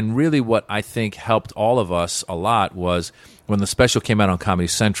together. And really what I think helped all of us a lot was when the special came out on Comedy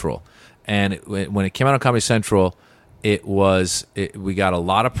Central. And when it came out on Comedy Central, we got a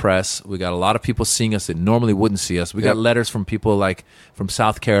lot of press. We got a lot of people seeing us that normally wouldn't see us. We got letters from people like from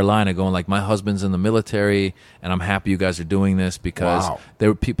South Carolina going like, my husband's in the military, and I'm happy you guys are doing this, because there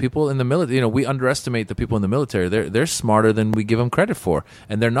were people in the military. We underestimate the people in the military. They're smarter than we give them credit for,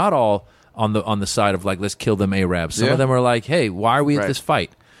 and they're not all on the side of like, let's kill them Arabs. Some of them are like, hey, why are we at this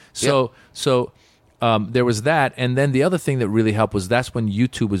fight? So there was that, and then the other thing that really helped was that's when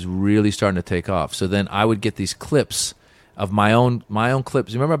YouTube was really starting to take off. So then I would get these clips of my own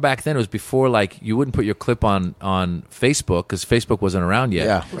clips. Remember back then it was before, like, you wouldn't put your clip on Facebook because Facebook wasn't around yet.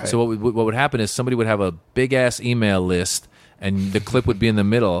 Yeah, right. So what would happen is somebody would have a big ass email list, and the clip would be in the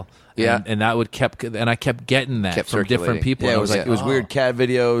middle. Yeah, and that would I kept getting that from different people. Yeah, and it was weird cat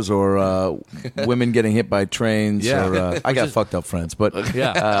videos or women getting hit by trains. Yeah. Or, I got fucked up friends, but or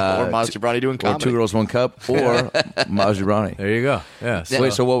Maz Jobrani doing comedy, or 2 Girls 1 Cup, or Maz Jobrani. There you go. Yeah.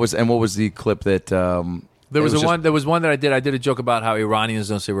 Wait, so what was the clip that? There was one that I did. I did a joke about how Iranians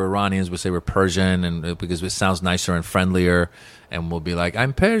don't say we're Iranians, but say we're Persian, and because it sounds nicer and friendlier. And we'll be like,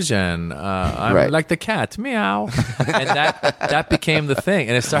 I'm Persian. I'm like the cat, meow. And that became the thing,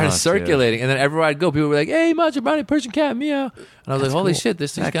 and it started circulating. And then everywhere I'd go, people were like, "Hey, Maz Jobrani, Persian cat, meow." And I was like, "Holy shit,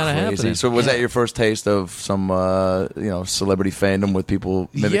 this is kind of happening." So was that your first taste of some celebrity fandom with people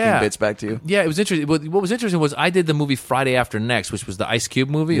mimicking bits back to you? Yeah, it was interesting. What was interesting was I did the movie Friday After Next, which was the Ice Cube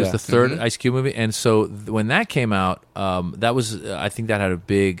movie. It was the third Ice Cube movie, and so when that came out, that was I think that had a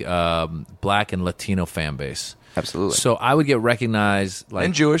big Black and Latino fan base. Absolutely. So I would get recognized like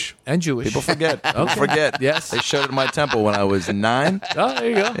And Jewish. People forget. People forget. Yes. They showed it at my temple when I was 9. Oh, there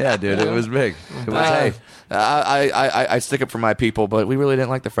you go. Yeah, dude, it was big. It was, hey. I stick up for my people, but we really didn't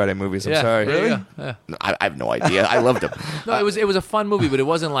like the Friday movies. I'm sorry. there you go. Yeah. No, I have no idea. I loved them. No, it was a fun movie, but it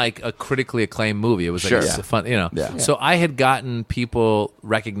wasn't like a critically acclaimed movie. It was like Sure. a fun, you know. Yeah. So I had gotten people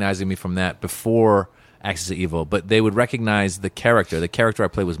recognizing me from that before Axis of Evil, but they would recognize the character. The character I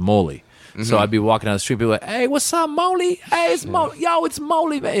played was Moley. So I'd be walking down the street, people were like, "Hey, what's up, Moley? Hey, it's Moley. Yo, it's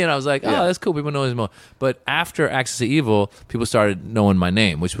Moley, man." You know, I was like, "Oh, that's cool. People know it's Moley." But after Axis of Evil, people started knowing my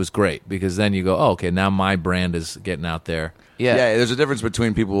name, which was great because then you go, "Oh, okay, now my brand is getting out there." Yeah. There's a difference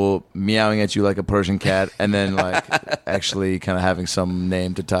between people meowing at you like a Persian cat and then like actually kind of having some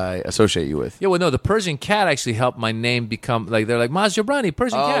name to associate you with. Yeah, well, no, the Persian cat actually helped my name become like they're like Maz Jobrani,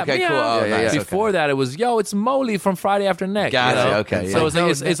 Persian cat. okay, meow. cool. Oh, nice. Before that, it was yo, it's Moley from Friday After Next. Gotcha, you know? okay, So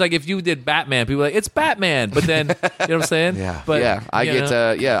yeah. it's like if you did Batman, people were like it's Batman, but then you know what I'm saying? Yeah. But I you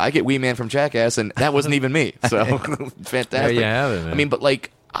know, get Wee Man from Jackass, and that wasn't even me. So fantastic. There you have it, man. I mean, but like,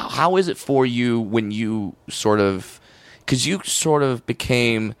 how is it for you when you because you sort of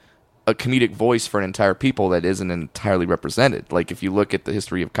became a comedic voice for an entire people that isn't entirely represented. Like, if you look at the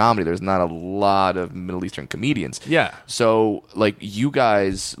history of comedy, there's not a lot of Middle Eastern comedians. Yeah. So, like, you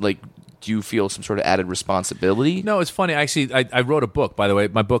guys, like, do you feel some sort of added responsibility? No, it's funny. Actually, I wrote a book, by the way.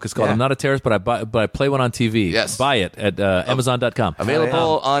 My book is called Yeah. I'm Not a Terrorist, but I play one on TV. Yes. Buy it at Amazon.com.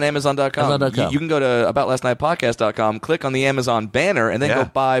 Available on Amazon.com. Amazon.com. You can go to AboutLastNightPodcast.com, click on the Amazon banner, and then Yeah. go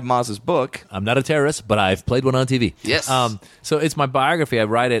buy Maz's book. I'm not a terrorist, but I've played one on TV. Yes. So it's my biography. I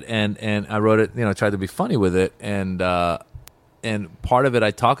write it, and I wrote it. You know, tried to be funny with it, and part of it I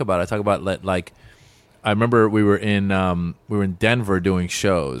talk about. Like, I remember we were in Denver doing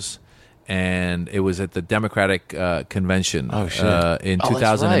shows, and it was at the Democratic convention in that's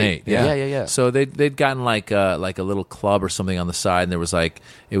 2008. right. Yeah. So they'd gotten like a little club or something on the side, and there was like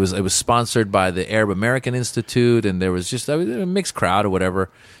it was sponsored by the Arab American Institute, and there was just a mixed crowd or whatever.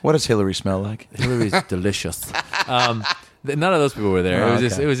 What does Hillary smell like? Hillary's delicious. None of those people were there. Oh,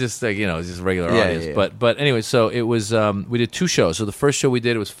 It okay. was just like, you know, it was just a regular Yeah, audience. yeah. But anyway, so it was we did 2 shows. So the first show we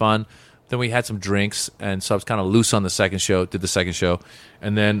did, it was fun. Then we had some drinks, and so I was kind of loose on the second show. Did the second show,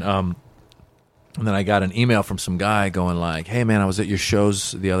 and then I got an email from some guy going like, "Hey man, I was at your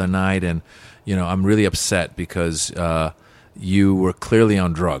shows the other night, and you know I'm really upset because you were clearly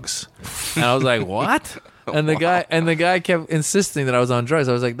on drugs." And I was like, "What?" And the guy kept insisting that I was on drugs.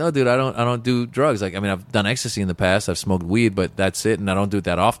 I was like, "No, dude, I don't do drugs. Like, I mean, I've done ecstasy in the past. I've smoked weed, but that's it, and I don't do it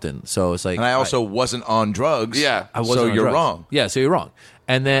that often." So it's like, And I also wasn't on drugs. Yeah. I wasn't so on you're drugs. wrong. Yeah, so you're wrong.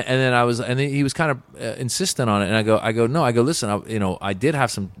 And then he was kind of insistent on it, and I go no, listen, I did have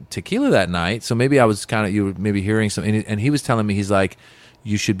some tequila that night, so maybe I was you were maybe hearing some, and he was telling me, he's like,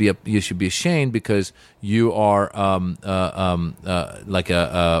 you should be ashamed because you are like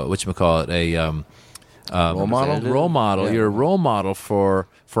a whatchamacallit, a Role model? role model. Yeah. You're a role model for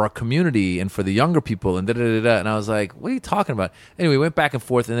our community and for the younger people and da-da-da-da. And I was like, what are you talking about? Anyway, we went back and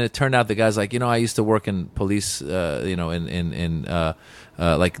forth, and then it turned out the guy's like, I used to work in police, in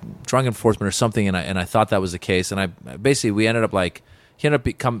like drug enforcement or something, and I thought that was the case. And we ended up like, he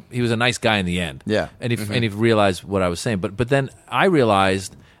was a nice guy in the end. Yeah. And he realized what I was saying. But then I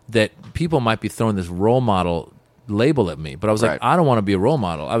realized that people might be throwing this role model label at me, but I was like, Right. I don't want to be a role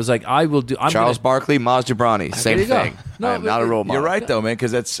model. I was like, Charles Barkley, Maz Jobrani, same you go. thing. No, I am not a role model. You're right though, man,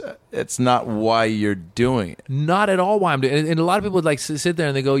 because it's not why you're doing it. Not at all why I'm doing it. And a lot of people would like sit there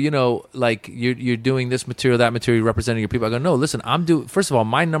and they go, like you're doing this material, that material, you're representing your people. I go, no, listen, first of all,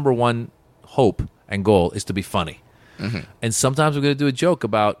 my number one hope and goal is to be funny. Mm-hmm. And sometimes we're going to do a joke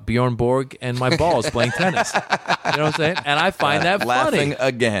about Bjorn Borg and my balls playing tennis. You know what I'm saying? And I find that Laughing funny.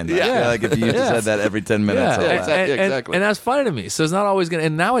 again. I Yeah. feel like if you just said that every 10 minutes. I'll laugh. Exactly. And that's funny to me. So it's not always going to.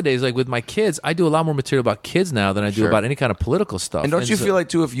 And nowadays, like with my kids, I do a lot more material about kids now than I do Sure. about any kind of political stuff. And don't you so- feel like,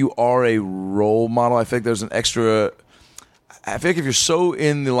 too, if you are a role model, I think there's an extra... I think if you're so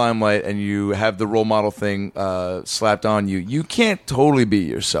in the limelight and you have the role model thing slapped on you, you can't totally be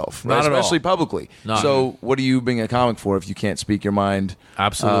yourself, right? Not at all. Especially publicly. No. So what are you being a comic for if you can't speak your mind?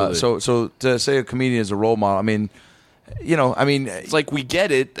 Absolutely. So to say a comedian is a role model, I mean, It's like we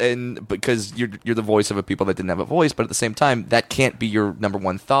get it, and because you're the voice of a people that didn't have a voice, but at the same time, that can't be your number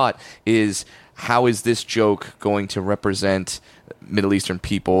one thought. Is how is this joke going to represent Middle Eastern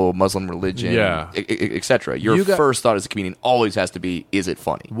people, Muslim religion, Yeah. etc. Your first thought as a comedian always has to be, is it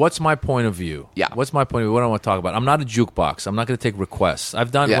funny? What's my point of view? Yeah. What's my point of view? What do I want to talk about? I'm not a jukebox. I'm not going to take requests.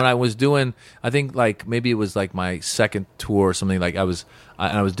 I've done, Yeah. when I was doing, I think like maybe it was like my second tour or something, like I was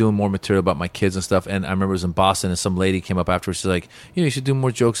doing more material about my kids and stuff. And I remember it was in Boston and some lady came up afterwards. She's like, you should do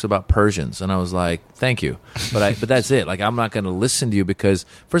more jokes about Persians. And I was like, thank you. But that's it. Like, I'm not going to listen to you because,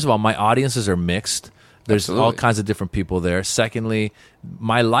 first of all, my audiences are mixed. There's all kinds of different people there. Secondly,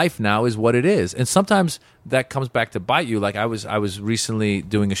 my life now is what it is, and sometimes that comes back to bite you. Like I was recently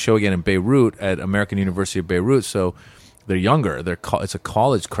doing a show again in Beirut at American University of Beirut. So they're younger. It's a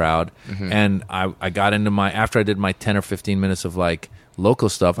college crowd, and I got into after I did my 10 or 15 minutes of like local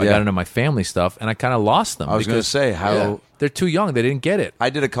stuff. I got into my family stuff, and I kind of lost them. I was going to say they're too young. They didn't get it. I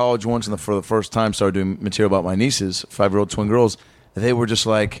did a college once, and for the first time, started doing material about my nieces, 5-year-old twin girls. They were just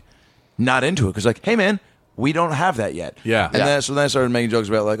like not into it because, like, hey man, we don't have that yet. Yeah. And so then I started making jokes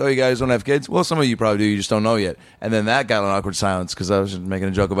about like, oh, you guys don't have kids? Well, some of you probably do. You just don't know yet. And then that got an awkward silence because I was just making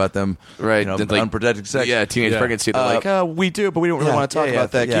a joke about them, right? Like, unprotected sex. Yeah, teenage pregnancy. They're like, oh, we do, but we don't really want to talk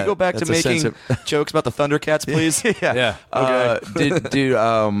about that. Can you go back to making jokes about the Thundercats, please? Yeah.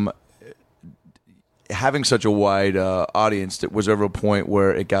 Okay. Having such a wide audience, was there ever a point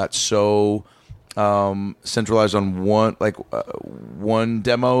where it got so centralized on one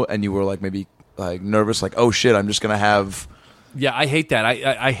demo, and you were like maybe like nervous, like, oh shit, I'm just gonna have. Yeah, I hate that.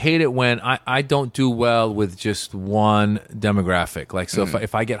 I hate it when I don't do well with just one demographic. Like, so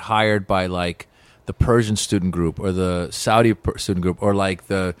if I get hired by like the Persian student group or the Saudi student group or like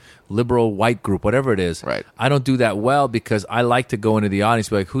the liberal white group, whatever it is, right. I don't do that well because I like to go into the audience,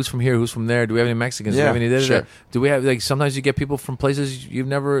 be like, who's from here, who's from there? Do we have any Mexicans? Do we have any? Sure. Do we have, like, sometimes you get people from places you've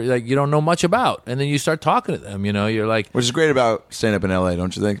never, like, you don't know much about, and then you start talking to them. You're like, which is great about stand up in LA,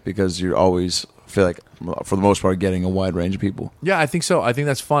 don't you think? Because you're always feel like, for the most part, getting a wide range of people. Yeah, I think so. I think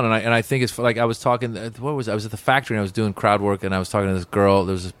that's fun, and I think it's like I was talking. I was at the factory and I was doing crowd work, and I was talking to this girl.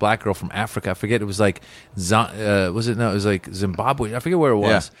 There was this black girl from Africa. I forget. It was like it was like Zimbabwe. I forget where it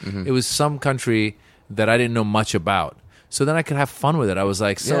was. Yeah. It was some country that I didn't know much about. So then I could have fun with it. I was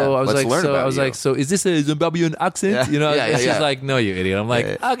like, so is this a Zimbabwean accent? Yeah. She's like, no, you idiot. I'm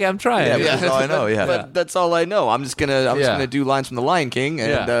like, okay, I'm trying. Yeah, that's all I know. Yeah, but that's all I know. I'm just gonna do lines from The Lion King,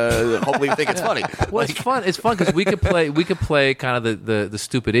 and hopefully you think it's funny. Well, it's fun. It's fun because we could play kind of the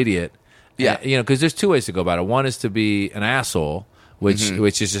stupid idiot. Yeah, because there's two ways to go about it. One is to be an asshole,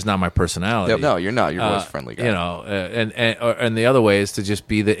 which is just not my personality. No, you're not. You're always a friendly guy. And the other way is to just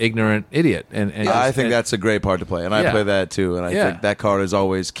be the ignorant idiot. And I think that's a great part to play, and I play that too. And I think that card is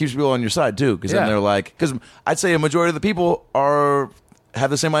always keeps people on your side too, because then they're like, because I'd say a majority of the people have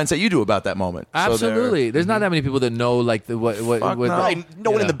the same mindset you do about that moment. Absolutely. There's not that many people that know like no one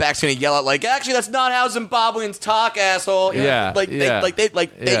in the back's gonna yell out like, actually, that's not how Zimbabweans talk, asshole. They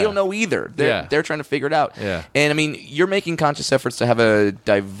don't know either. They're trying to figure it out. Yeah. And I mean, you're making conscious efforts to have a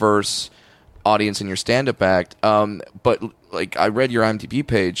diverse audience in your stand-up act. But like, I read your IMDb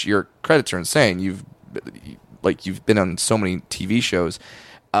page. Your credits are insane. You've been on so many TV shows.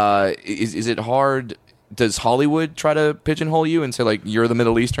 Is it hard? Does Hollywood try to pigeonhole you and say, like, you're the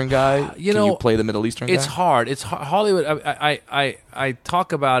Middle Eastern guy? Can you play the Middle Eastern guy? It's hard. It's Hollywood. I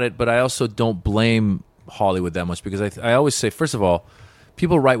talk about it, but I also don't blame Hollywood that much because I always say, first of all,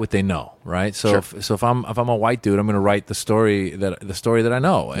 people write what they know, right? So sure. if I'm a white dude, I'm going to write the story that I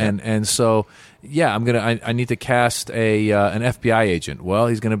know, and so I need to cast an FBI agent. Well,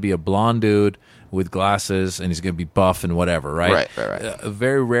 he's going to be a blonde dude with glasses, and he's going to be buff and whatever, right? Right.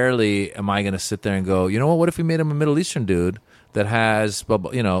 Very rarely am I going to sit there and go, you know what if we made him a Middle Eastern dude that has,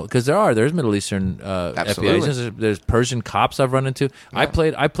 because there's Middle Eastern FBI agents. There's Persian cops I've run into. Yeah.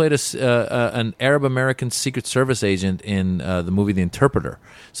 I played an Arab American Secret Service agent in the movie The Interpreter.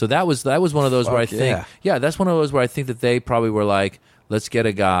 So that was one of those where I think, that's one of those where I think that they probably were like, let's get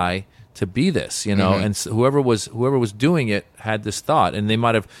a guy to be this, and whoever was doing it had this thought, and they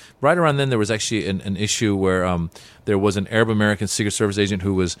might have, right around then there was actually an issue where there was an Arab American Secret Service agent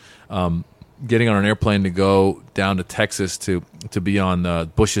who was getting on an airplane to go down to Texas to be on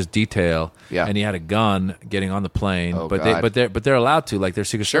Bush's detail, and he had a gun getting on the plane, but they're allowed to, like, they're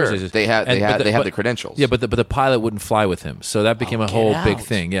Secret Service agents. They have the credentials. Yeah, but the pilot wouldn't fly with him, so that became a whole big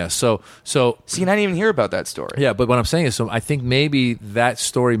thing. Yeah, so see, and I didn't even hear about that story. Yeah, but what I'm saying is, so I think maybe that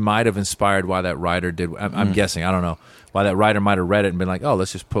story might have inspired why that writer did. I'm guessing, I don't know, why that writer might have read it and been like, oh,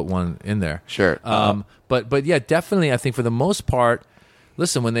 let's just put one in there. Sure. But yeah, definitely, I think for the most part,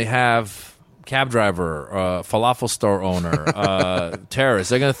 listen, when they have cab driver, falafel store owner, terrorist.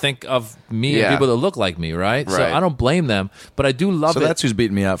 They're going to think of me and people that look like me, right? So I don't blame them, but I do love it. So that's who's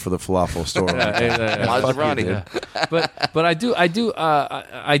beating me out for the falafel store. Maserati. But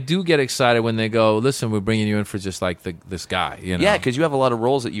I do get excited when they go, listen, we're bringing you in for just like this guy, you know? Yeah, because you have a lot of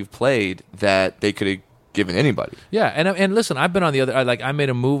roles that you've played that they could have given anybody. Yeah, and listen, I've been on the other. I made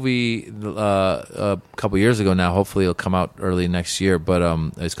a movie a couple years ago now. Hopefully, it'll come out early next year. But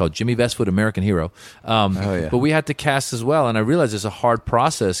it's called Jimmy Bestwood, American Hero. But we had to cast as well, and I realized it's a hard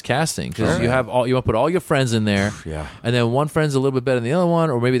process casting because you want to put all your friends in there, and then one friend's a little bit better than the other one,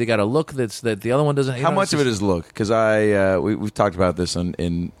 or maybe they got a look that the other one doesn't. How much of it is look? Because we've talked about this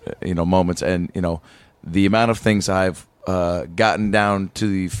in moments, and the amount of things I've gotten down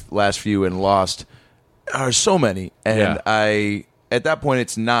to the last few and lost are so many, and at that point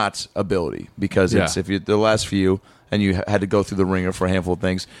it's not ability because it's if you're the last few and you had to go through the ringer for a handful of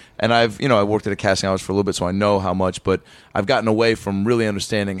things. And I worked at a casting office for a little bit, so I know how much, but I've gotten away from really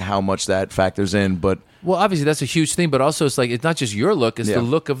understanding how much that factors in. But well, obviously that's a huge thing, but also it's like it's not just your look; it's the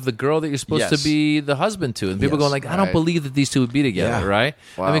look of the girl that you're supposed to be the husband to, and people going like, "I don't believe that these two would be together," right?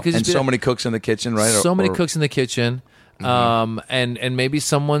 Wow. I mean, and so many cooks in the kitchen, right? So many cooks in the kitchen. And maybe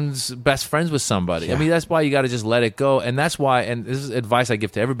someone's best friends with somebody. Yeah. I mean, that's why you got to just let it go. And that's why, and this is advice I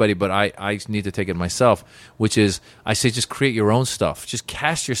give to everybody, but I need to take it myself, which is I say just create your own stuff. Just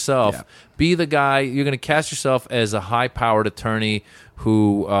cast yourself. Yeah. Be the guy. You're going to cast yourself as a high-powered attorney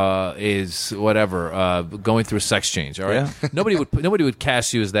who is whatever going through a sex change. All right, nobody would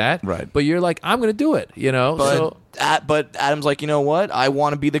cast you as that. Right, but you're like, I'm going to do it. But Adam's like, you know what? I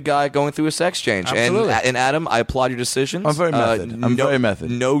want to be the guy going through a sex change. Absolutely. And Adam, I applaud your decisions. I'm very method. Very method.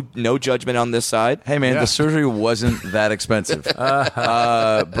 No judgment on this side. Hey man, the surgery wasn't that expensive.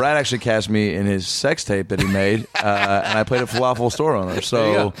 Brad actually cast me in his sex tape that he made, and I played a falafel store owner.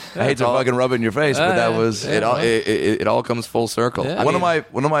 So I hate to fucking rub it in your face, but that was it all comes full circle. Yeah.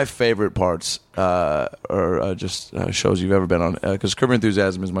 One of my favorite parts are just shows you've ever been on, because Curb Your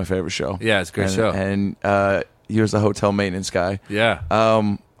Enthusiasm is my favorite show. Yeah, it's a great show. And he was the hotel maintenance guy. Yeah.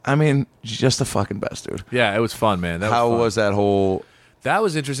 I mean, just the fucking best, dude. Yeah, it was fun, man. How was that whole... That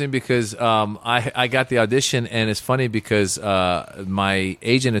was interesting because I got the audition, and it's funny because my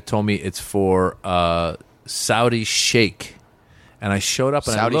agent had told me it's for Saudi Sheikh. And I showed up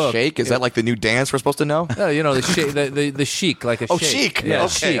and Saudi I looked. Sheikh? Is that like the new dance we're supposed to know? The sheikh, the sheik, like a sheikh. Oh,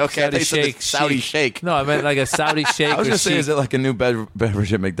 sheik. Yeah, okay. Saudi sheikh. Saudi sheikh. No, I meant like a Saudi sheikh. I was going to say, is it like a new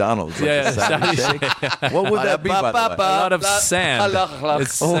beverage at McDonald's? Like Saudi sheikh. What would that be, by the way? A lot of sand.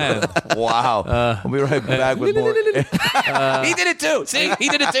 It's sand. Wow. We'll be right back with more. He did it too. See? He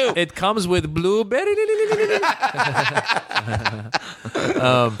did it too. It comes with blueberry.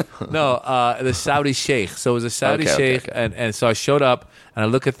 The Saudi sheikh. So it was a Saudi sheikh, and so I showed up and I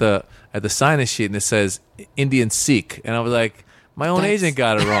look at the sign-in sheet and it says Indian Sikh, and I was like, my own agent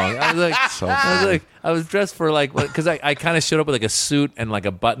got it wrong. I was like, I was dressed for like, because I kind of showed up with like a suit and like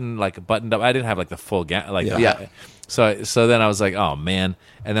a buttoned up. I didn't have like the full So then I was like, oh man.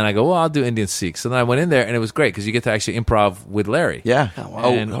 And then I go, well, I'll do Indian Sikh. So then I went in there and it was great because you get to actually improv with Larry. Yeah.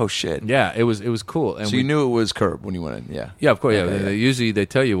 Oh shit. Yeah, it was cool. And so you knew it was Curb when you went in. Yeah. Yeah, of course. Yeah. Usually they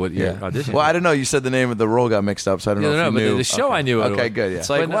tell you what your audition. Well, I don't know. You said the name of the role got mixed up, so I don't know if you knew. But the show I knew. Okay, good. Yeah. It's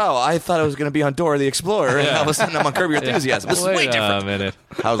like, wow, I thought I was going to be on Dora the Explorer, and all of a sudden I'm on Curb Your Enthusiasm. This is way different. A minute.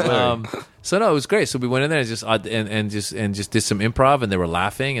 How's Larry? So no, it was great. So we went in there and just did some improv, and they were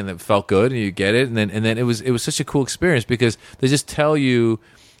laughing, and it felt good, and you get it, and then it was such a cool experience because they just tell you,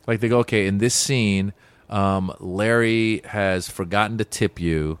 like they go, okay, in this scene, Larry has forgotten to tip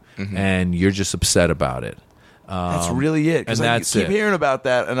you, and you're just upset about it. That's really it. And I keep hearing about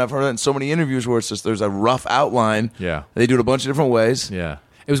that, and I've heard it in so many interviews where it's just there's a rough outline. Yeah, they do it a bunch of different ways. Yeah.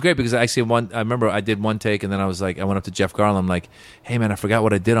 It was great because I remember I did one take and then I was like, I went up to Jeff Garland. I'm like, hey man, I forgot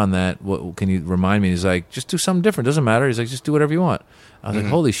what I did on that. What can you remind me? He's like, just do something different. Doesn't matter. He's like, just do whatever you want. I was like,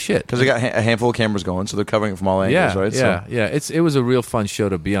 holy shit. Because they got a handful of cameras going, so they're covering it from all angles, right? Yeah. It was a real fun show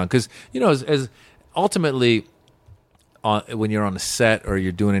to be on because, as ultimately, when you're on a set or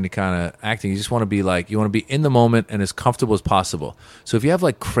you're doing any kind of acting, you just want to be in the moment and as comfortable as possible. So if you have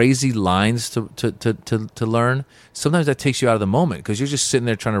like crazy lines to learn, sometimes that takes you out of the moment because you're just sitting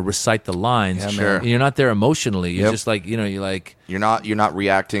there trying to recite the lines. Yeah, sure. And you're not there emotionally. You're just like, you're like... You're not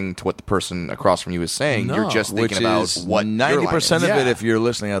reacting to what the person across from you is saying. No. You're just thinking about what 90% of it. If you're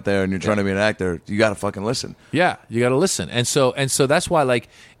listening out there and you're trying to be an actor, you got to fucking listen. Yeah, you got to listen. And so that's why, like,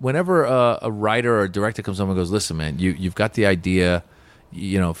 whenever a writer or a director comes on and goes, "Listen, man, you've got the idea.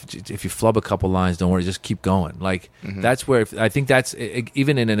 If you flub a couple lines, don't worry, just keep going." Like that's where I think that's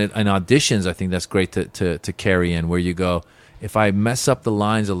even in auditions. I think that's great to carry in where you go. If I mess up the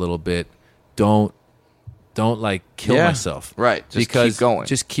lines a little bit, don't like kill myself. Right. Just because keep going.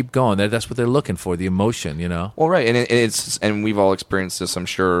 Just keep going. That's what they're looking for, the emotion, you know? Well, right, and we've all experienced this, I'm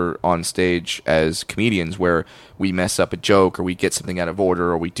sure, on stage as comedians, where we mess up a joke or we get something out of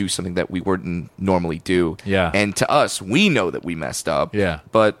order or we do something that we wouldn't normally do. Yeah. And to us, we know that we messed up. Yeah.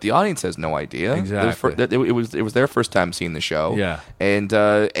 But the audience has no idea. Exactly. It was their first time seeing the show. Yeah. And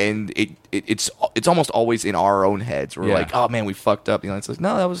it's almost always in our own heads. We're like, oh man, we fucked up. You know, it's like,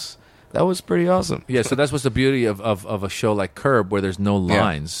 no, that was pretty awesome. Yeah, so that's what's the beauty of a show like Curb, where there's no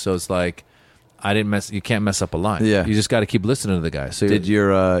lines. So it's like, you can't mess up a line. Yeah. You just got to keep listening to the guy. So Did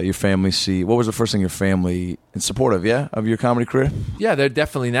your family see? What was the first thing your family in support of? Yeah, of your comedy career. Yeah, they're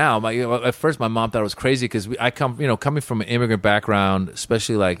definitely now. At first, my mom thought it was crazy because I come, coming from an immigrant background,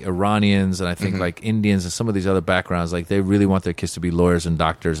 especially like Iranians and I think like Indians and some of these other backgrounds, like they really want their kids to be lawyers and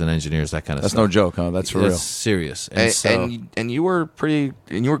doctors and engineers, that kind of That's stuff. no joke, huh? That's for real. That's serious. And you were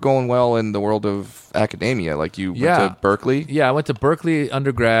going well in the world of academia. Like you went to Berkeley. Yeah, I went to Berkeley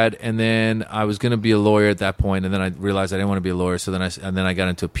undergrad, and then I was going to be a lawyer at that point, and then I realized I didn't want to be a lawyer. So then I got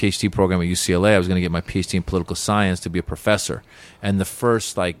into a PhD program at UCLA. I was going to get my PhD in political science to be a professor. And the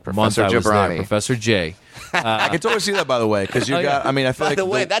first month I was there, Professor J. I can totally see that, by the way, because you got. I mean, I feel By like the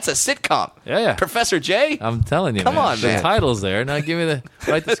way, that's a sitcom. Yeah. Professor J. I'm telling you, Come man. on, man. The title's there. Now give me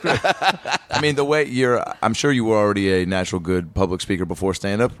write the script. I mean, the way I'm sure you were already a natural good public speaker before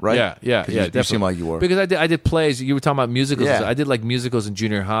stand-up, right? Yeah. You seem like you were. Because I did plays. You were talking about musicals. Yeah. I did like musicals in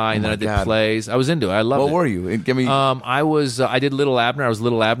junior high, and then my I did God. plays. I was into it. I loved it. What were you? Give me. I did Little Abner. I was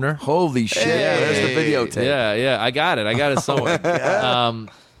Little Abner. Holy shit! There's the videotape. Yeah. I got it somewhere.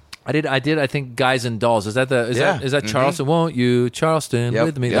 I did. I think Guys and Dolls. Is that Charleston? Won't you, Charleston, Yep.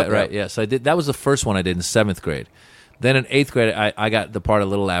 with me? Yep. Right. Yeah. So I did. That was the first one I did in 7th grade. Then in 8th grade, I got the part of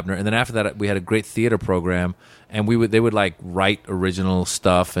Little Abner, and then after that, we had a great theater program, and they would like write original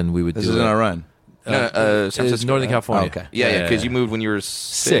stuff, and we would. This do isn't it. our run. San Francisco, Northern California. Oh, okay. Yeah, because you moved when you were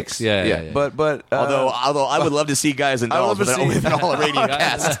 6. Yeah. But Although I would love to see Guys and Dolls would love to with an see- all-Iranian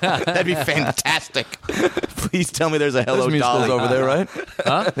cast. That'd be fantastic. Please tell me there's a Hello there's musicals Dolly over there, right?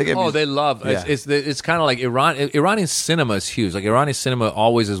 Huh? They get music- They love. Yeah. It's kind of like Iranian cinema is huge. Like Iranian cinema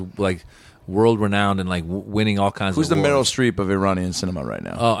always is like world renowned and like winning all kinds Who's of the Meryl awards. Streep of Iranian cinema right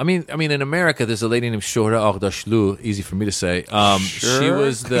now? I mean, in America, there's a lady named Shohreh Aghdashlu. Easy for me to say. Sure.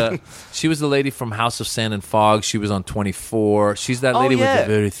 She was the lady from House of Sand and Fog. She was on 24. She's that lady with the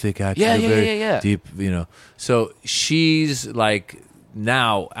very thick accent, very deep. So she's like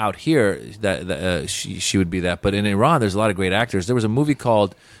now out here that she would be that. But in Iran, there's a lot of great actors. There was a movie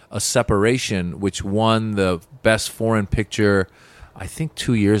called A Separation, which won the best foreign picture, I think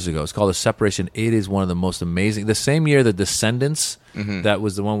 2 years ago. It's called A Separation. It is one of the most amazing. The same year, The Descendants, that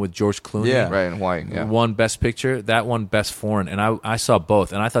was the one with George Clooney. Yeah. Right, in Hawaii. Yeah. Won Best Picture. That won Best Foreign. And I saw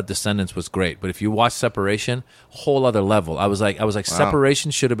both, and I thought Descendants was great. But if you watch Separation, whole other level. I was like,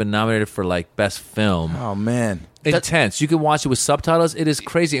 Separation should have been nominated for like Best Film. Oh man. Intense. You can watch it with subtitles. It is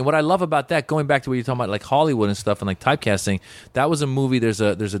crazy. And what I love about that, going back to what you're talking about, like Hollywood and stuff and like typecasting, that was a movie. There's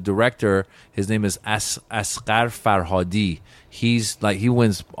a director. His name is Asghar Farhadi. He's like, he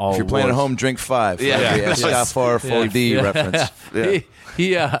wins all. If you're playing at awards. home, drink 5. Yeah. Asghar Farhadi reference.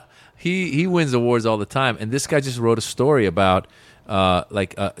 Yeah. He wins awards all the time. And this guy just wrote a story about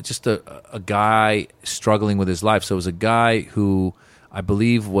just a guy struggling with his life. So it was a guy who I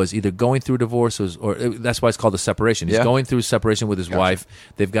believe was either going through divorce or that's why it's called a separation. He's going through a separation with his wife.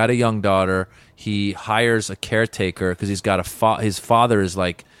 They've got a young daughter. He hires a caretaker because he's got his father is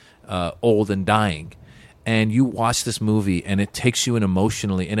like old and dying. And you watch this movie, and it takes you in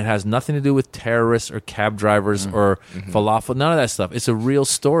emotionally, and it has nothing to do with terrorists or cab drivers or falafel, none of that stuff. It's a real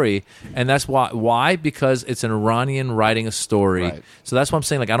story, and that's why. Why? Because it's an Iranian writing a story. Right. So that's why I'm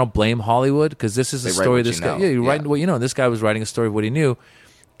saying, like, I don't blame Hollywood, because this is a story of this guy. Yeah, you write what you know. This guy was writing a story of what he knew,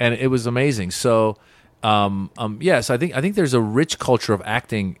 and it was amazing. So, yes, I think there's a rich culture of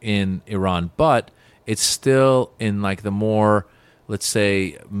acting in Iran, but it's still in like the more, let's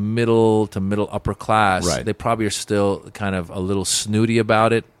say, middle to middle upper class. Right. They probably are still kind of a little snooty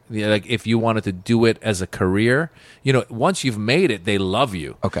about it. Yeah, like if you wanted to do it as a career, once you've made it, they love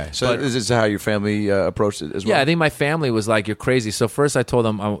you. Okay, so is this how your family approached it as well? Yeah, I think my family was like, "You're crazy." So first, I told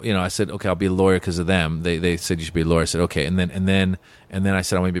them, I said, "Okay, I'll be a lawyer because of them." They said you should be a lawyer. I said, "Okay," and then I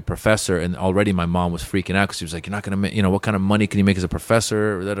said I want to be a professor. And already my mom was freaking out because she was like, "You're not going to make, what kind of money can you make as a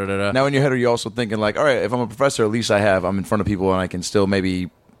professor?" Da, da, da, da. Now in your head, are you also thinking like, all right, if I'm a professor, at least I'm in front of people and I can still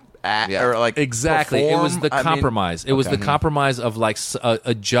maybe act or like exactly. perform? It was the compromise. It was the compromise of like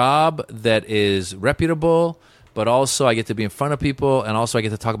a job that is reputable, but also I get to be in front of people, and also I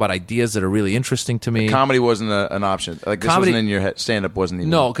get to talk about ideas that are really interesting to me. Comedy wasn't an option. Like this Comedy- wasn't in your head. Stand-up wasn't even.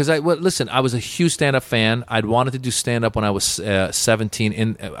 No, because listen, I was a huge stand-up fan. I'd wanted to do stand-up when I was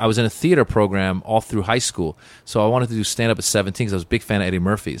 17. I was in a theater program all through high school, so I wanted to do stand-up at 17 because I was a big fan of Eddie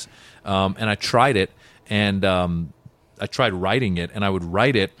Murphy's. And I tried it, and I tried writing it, and I would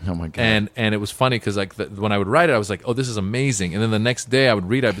write it. Oh my God. And it was funny because like when I would write it, I was like, oh, this is amazing. And then the next day I would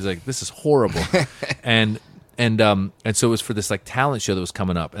read it, I was like, this is horrible. and so it was for this like talent show that was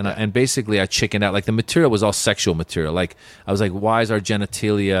coming up, and basically I chickened out. Like the material was all sexual material. Like I was like, why is our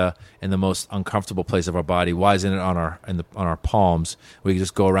genitalia in the most uncomfortable place of our body? Why isn't it on our palms? We can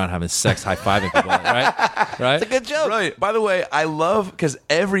just go around having sex, high fiving people, right? Right. It's a good joke. Right. By the way, I love because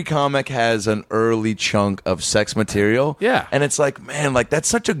every comic has an early chunk of sex material. Yeah. And it's like, man, like that's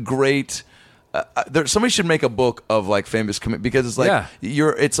such a great. Somebody should make a book of like famous because it's like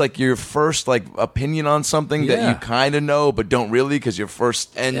it's like your first like opinion on something that you kind of know but don't really because you're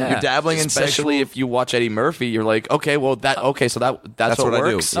first and you're dabbling in sexual. Especially if you watch Eddie Murphy, you're like, okay, well so that's what I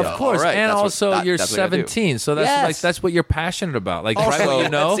do. works. Yeah. Of course, All right, and that's also what- you're that's what I do. 17, so that's Yes. like that's what you're passionate about. Like Also, right what you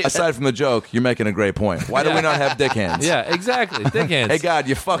know. aside from the joke, you're making a great point. Why do we not have dick hands? Yeah, exactly. Dick hands. Hey God,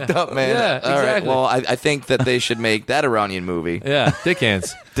 you fucked up, man. Yeah, All right. exactly. Well, I think that they should make that Iranian movie. Yeah, dick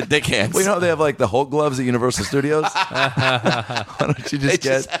hands. The Dick Hands. Well, you know they have like the Hulk gloves at Universal Studios. Why don't you They just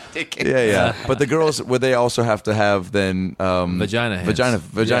get? just have dick hands. Yeah. But the girls, would they also have to have then Vagina hands.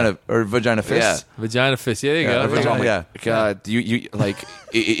 vagina fists? Vagina fist. Yeah, there you Yeah, go. vagina- yeah. God, you like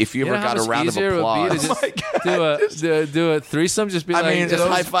if you You ever know how got a much round of easier it would be to applause. just do a threesome? Just be I like, mean, just those-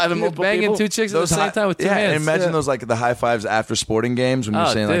 high-fiving multiple banging people? two chicks at the same time with two yeah, hands. and imagine Yeah. those like the high fives after sporting games when you're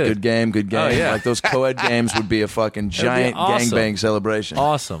Oh, saying like dude. good game. Oh, yeah. Like those co-ed games would be a fucking giant awesome. gangbang celebration.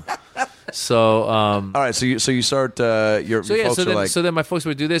 Awesome. So, All right, so you start your so yeah, folks so are then, like so then my folks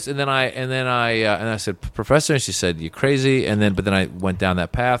would do this, and then I said, Professor, and she said, you're crazy, but then I went down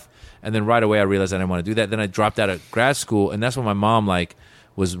that path, and then right away I realized I didn't want to do that. Then I dropped out of grad school, and that's when my mom like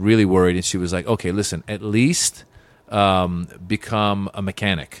was really worried, and she was like, okay, listen, at least become a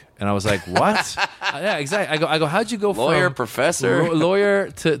mechanic. And I was like, what? Yeah, exactly. I go, how'd you go Lawyer, from professor. lawyer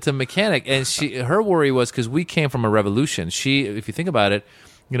to mechanic? And her worry was because we came from a revolution. If you think about it,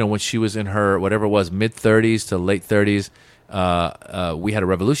 you know, when she was in her whatever it was mid-30s to late 30s, we had a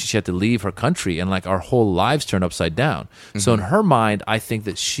revolution. She had to leave her country, and like our whole lives turned upside down. Mm-hmm. So in her mind, I think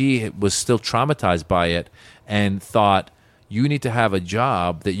that she was still traumatized by it and thought you need to have a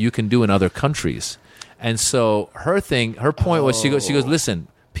job that you can do in other countries. And so her point was, she goes, listen,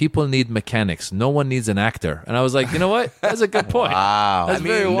 people need mechanics. No one needs an actor. And I was like, you know what? That's a good point. wow. That's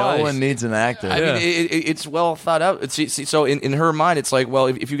very wise. No one needs an actor. I mean, it's well thought out. So in her mind, it's like, well,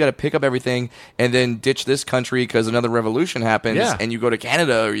 if you got to pick up everything and then ditch this country because another revolution happens, Yeah. and you go to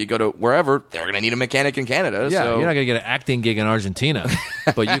Canada or you go to wherever, they're going to need a mechanic in Canada. Yeah, so. you're not going to get an acting gig in Argentina,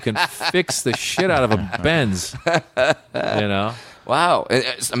 but you can fix the shit out of a Benz. You know? Wow.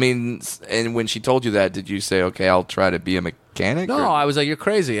 I mean, and when she told you that, did you say, okay, I'll try to be a mechanic? No, or- I was like, you're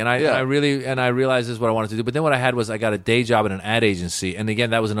crazy, and I Yeah. realized this is what I wanted to do. But then what I had was I got a day job at an ad agency, and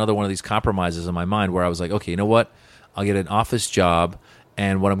again, that was another one of these compromises in my mind where I was like, okay, you know what? I'll get an office job,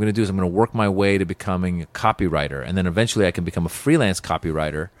 and what I'm going to do is I'm going to work my way to becoming a copywriter, and then eventually I can become a freelance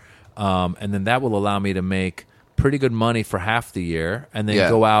copywriter, and then that will allow me to make pretty good money for half the year, and then Yeah.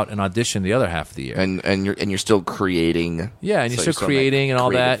 go out and audition the other half of the year. and you're still creating. Yeah, and you're So still creating and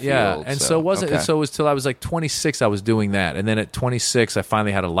all that. creative Yeah, field, and so it wasn't. okay. So it was till I was like 26. I was doing that, and then at 26, I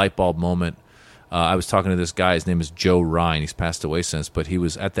finally had a light bulb moment. I was talking to this guy. His name is Joe Ryan. He's passed away since, but he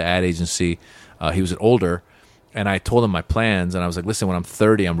was at the ad agency. He was older, and I told him my plans, and I was like, "Listen, when I'm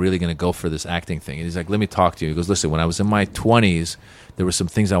 30, I'm really going to go for this acting thing." And he's like, "Let me talk to you." He goes, "Listen, when I was in my 20s, there were some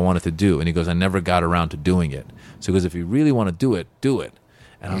things I wanted to do," and he goes, "I never got around to doing it." So he goes, "If you really want to do it, do it."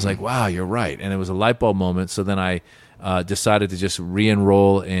 And I was like, wow, you're right. And it was a light bulb moment. So then I decided to just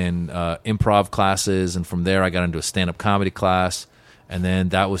re-enroll in improv classes. And from there, I got into a stand-up comedy class. And then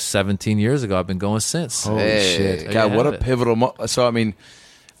that was 17 years ago. I've been going since. Holy Hey. shit. There God, you what have a it. pivotal So, I mean,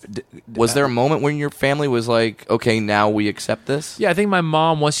 Was there a moment when your family was like, okay, now we accept this? Yeah, I think my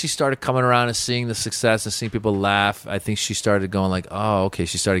mom, once she started coming around and seeing the success and seeing people laugh, I think she started going like, oh, okay.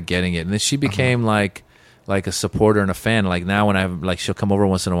 She started getting it. And then she became like a supporter and a fan. Like now when I have, like, she'll come over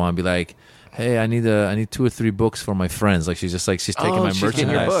once in a while and be like, hey, I need 2 or 3 books for my friends. Like she's taking Oh, my she's merchandise. getting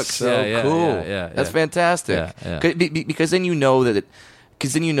your books. Yeah, So yeah, cool. yeah, yeah, That's yeah. fantastic. Yeah, yeah. Because then you know that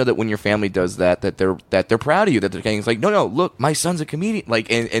because then you know that when your family does that they're proud of you, that they're saying, it's like, no, look, my son's a comedian,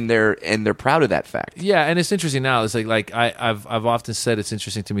 like, and they're proud of that fact. Yeah, and it's interesting now. It's like I've often said it's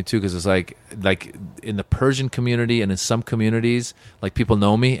interesting to me too, because it's like in the Persian community and in some communities, like, people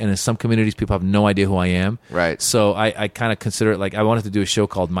know me, and in some communities people have no idea who I am. Right. So I kind of consider it like I wanted to do a show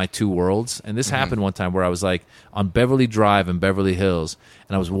called My Two Worlds, and this happened one time where I was like on Beverly Drive in Beverly Hills,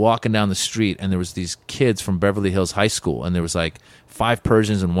 and I was walking down the street, and there was these kids from Beverly Hills High School, and there was like 5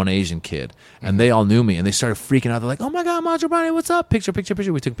 Persians and 1 Asian kid, and they all knew me, and they started freaking out. They're like, "Oh my God, Macho Brownie, what's up? Picture."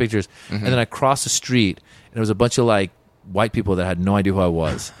 We took pictures, and then I crossed the street, and there was a bunch of like white people that had no idea who I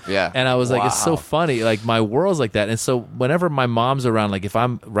was. Yeah. And I was like, it's so funny. Like, my world's like that. And so whenever my mom's around, like, if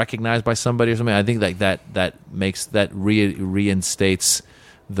I'm recognized by somebody or something, I think like that reinstates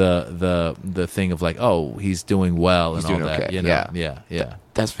the thing of like, oh, he's doing well and He's all doing that. okay. You know? Yeah.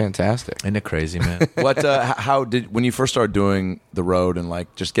 That's fantastic. Isn't it crazy, man? How did, when you first started doing the road and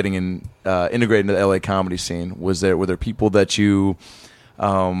like just getting integrated into the LA comedy scene, were there people that you, I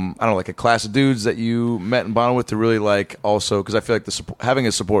don't know, like a class of dudes that you met and bonded with to really like also, because I feel like having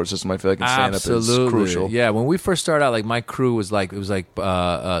a support system, I feel like in stand-up is crucial. Yeah, when we first started out, like, my crew was like, it was like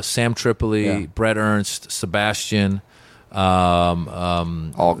Sam Tripoli, Brett Ernst, Sebastian,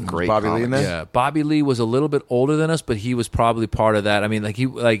 all great Bobby Lee comics. in there? Yeah, Bobby Lee was a little bit older than us, but he was probably part of that. I mean,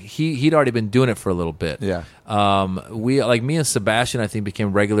 he'd already been doing it for a little bit. Yeah. We, like, me and Sebastian, I think,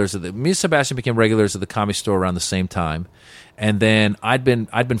 became regulars of the Comedy Store around the same time, and then I'd been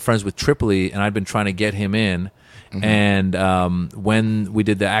friends with Tripoli, and I'd been trying to get him in, and when we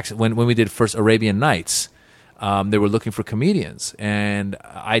did when we did first Arabian Nights. They were looking for comedians, and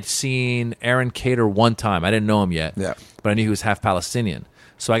I'd seen Aaron Cater one time. I didn't know him yet, but I knew he was half Palestinian.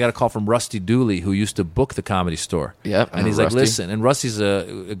 So I got a call from Rusty Dooley, who used to book the Comedy Store. Yep, and he's like, listen, and Rusty's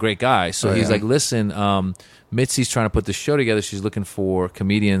a great guy. So he's like, listen, Mitzi's trying to put this show together. She's looking for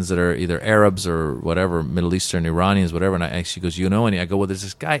comedians that are either Arabs or whatever, Middle Eastern, Iranians, whatever. And she goes, you know any? I go, well, there's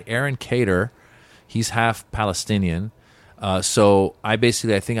this guy, Aaron Cater. He's half Palestinian. So I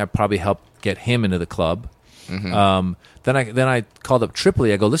think I probably helped get him into the club. Then I called up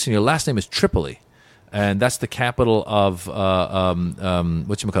Tripoli. I go, listen, your last name is Tripoli, and that's the capital of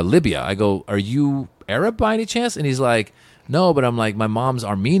Libya. I go, are you Arab by any chance? And he's like, no, but I'm like, my mom's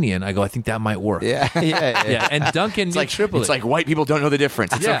Armenian. I go, I think that might work. Yeah. And Duncan knew Tripoli. It's like white people don't know the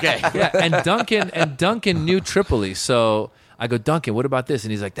difference. It's okay. Yeah, and Duncan knew Tripoli, so I go, Duncan, what about this?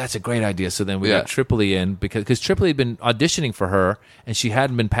 And he's like, that's a great idea. So then we got Tripoli in because Tripoli had been auditioning for her, and she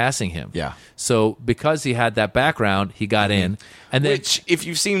hadn't been passing him. Yeah. So because he had that background, he got in. And then, which, if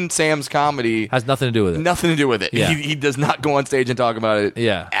you've seen Sam's comedy, has nothing to do with it. Nothing to do with it. Yeah. He does not go on stage and talk about it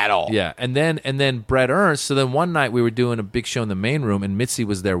at all. Yeah. And then Brett Ernst. So then one night we were doing a big show in the main room, and Mitzi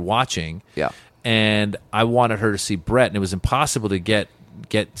was there watching. Yeah. And I wanted her to see Brett, and it was impossible to get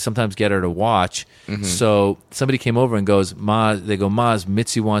her to watch. So somebody came over and goes, Maz,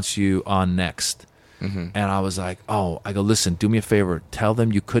 Mitzi wants you on next. And I was like, I go, listen, do me a favor, tell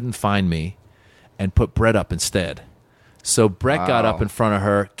them you couldn't find me, and put Brett up instead. So Brett got up in front of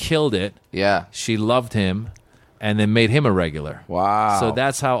her, killed it. Yeah. She loved him, and then made him a regular. Wow. So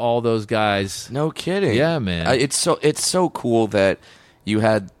that's how all those guys. No kidding. Yeah, man. It's so cool that you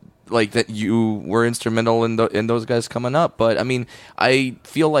had, like, that you were instrumental in those guys coming up. But I mean, I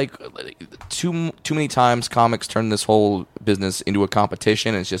feel like too many times comics turn this whole business into a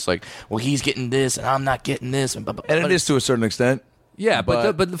competition. And it's just like, well, he's getting this and I'm not getting this, and it is to a certain extent. Yeah,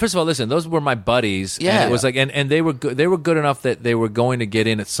 but first of all, listen, those were my buddies. Yeah, and it was like, and they were good. They were good enough that they were going to get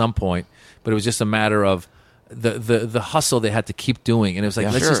in at some point. But it was just a matter of the hustle they had to keep doing, and it was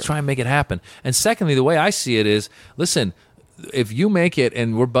like, let's just try and make it happen. And secondly, the way I see it is, listen, if you make it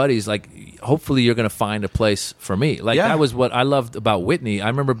and we're buddies, like, hopefully you're going to find a place for me. Like, that was what I loved about Whitney. I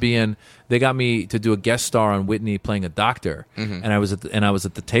remember they got me to do a guest star on Whitney playing a doctor, and I was at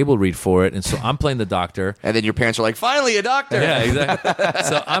the table read for it, and so I'm playing the doctor. And then your parents are like, finally a doctor. Yeah, exactly.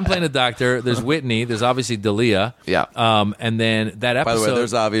 So I'm playing the doctor. There's Whitney. There's obviously Dalia. Yeah. And then that episode. By the way,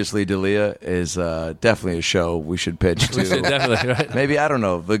 there's obviously Dalia is definitely a show we should pitch to. Definitely, right? Maybe, I don't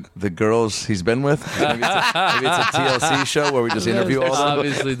know, the girls he's been with. Maybe it's a TLC show where we just interview all of them.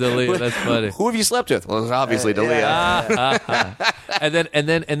 Obviously Dalia. That's funny. Who have you slept with? Well, it's obviously Dalia.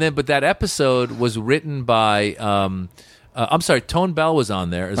 And then, but that episode was written by. I'm sorry, Tone Bell was on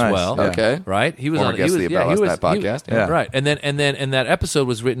there as well. Okay, right? He was Former on. guest He of was, the About Last Night podcast. Yeah. Right, and that episode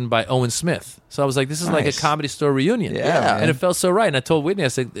was written by Owen Smith. So I was like, this is like a Comedy Store reunion. Yeah, and it felt so right. And I told Whitney, I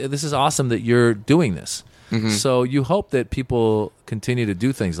said, this is awesome that you're doing this. So you hope that people continue to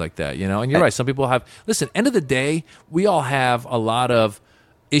do things like that, you know. And you're right. Some people have. Listen, end of the day, we all have a lot of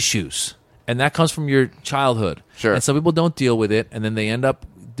issues. and that comes from your childhood. Sure. And some people don't deal with it, and then they end up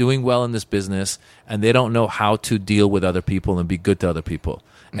doing well in this business, and they don't know how to deal with other people and be good to other people.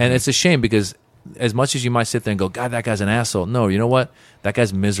 And it's a shame because as much as you might sit there and go, God, that guy's an asshole. No, you know what? That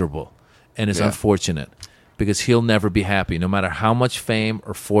guy's miserable, and it's unfortunate because he'll never be happy. No matter how much fame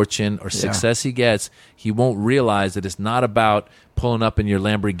or fortune or success he gets, he won't realize that it's not about pulling up in your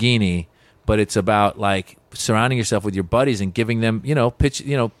Lamborghini, but it's about like surrounding yourself with your buddies and giving them,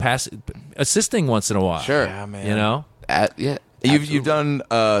 assisting once in a while. Sure. Yeah, man. You know? You've done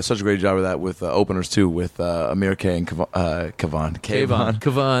such a great job of that with openers too, with Amir K and Kayvon.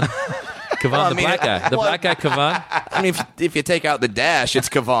 Kayvon, the black guy. The black guy, Kayvon. I mean, if you take out the dash, it's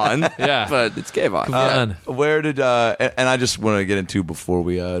Kayvon. Yeah. But it's Kayvon. Kayvon. Where did and I just want to get into before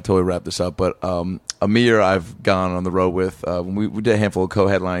we totally wrap this up, but Amir I've gone on the road with. We did a handful of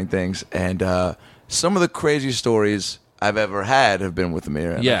co-headlining things, and some of the crazy stories I've ever had have been with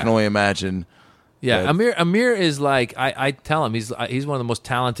Amir. And I can only imagine. Yeah, Amir is like I tell him he's one of the most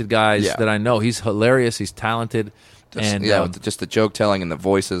talented guys that I know. He's hilarious. He's talented. With just the joke telling and the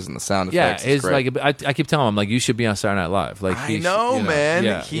voices and the sound effects. Yeah, it's like I keep telling him like you should be on Saturday Night Live. Like I know, man.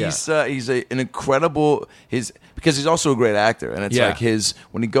 Yeah, he's an incredible because he's also a great actor, and it's like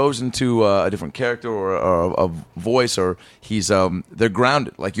when he goes into a different character or a voice, or he's they're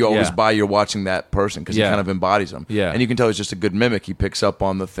grounded. Like you always buy you're watching that person because he kind of embodies them. Yeah, and you can tell he's just a good mimic. He picks up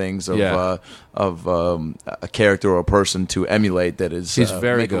on the things of a character or a person to emulate. That is, he's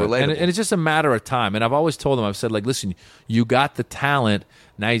very good, and relatable. it's just a matter of time. And I've always told him, I've said like, listen, you got the talent.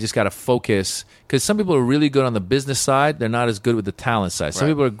 Now you just got to focus, because some people are really good on the business side. They're not as good with the talent side. Some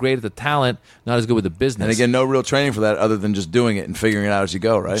people are great at the talent, not as good with the business. And again, no real training for that other than just doing it and figuring it out as you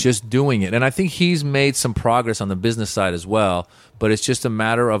go, right? Just doing it. And I think he's made some progress on the business side as well, but it's just a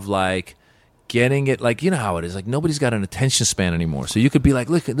matter of like getting it, like, you know how it is. Like nobody's got an attention span anymore. So you could be like,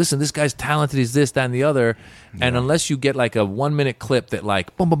 look, listen, this guy's talented, he's this, that, and the other. And unless you get like a 1 minute clip that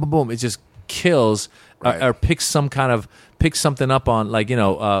like boom, boom, boom, boom, it just kills or picks something up on like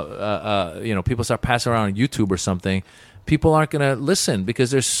people start passing around on YouTube or something, people aren't going to listen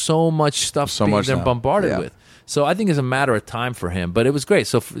because there's so much stuff they're bombarded with. So I think it's a matter of time for him, but it was great.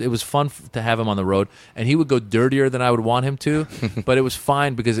 So it was fun to have him on the road, and he would go dirtier than I would want him to, but it was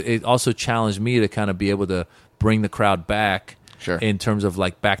fine because it also challenged me to kind of be able to bring the crowd back in terms of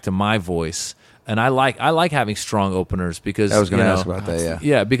like back to my voice. And I like having strong openers because I was going to ask about that.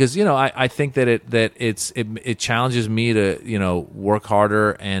 Yeah, because I think that it challenges me to work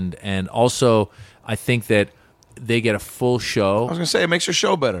harder, and also I think that they get a full show. I was going to say it makes your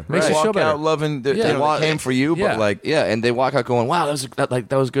show better. Makes your show better. Out loving that it came for you, but like and they walk out going, wow,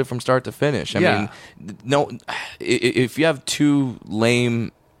 that was good from start to finish. I mean, no, if you have two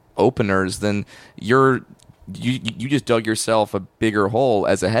lame openers, then you just dug yourself a bigger hole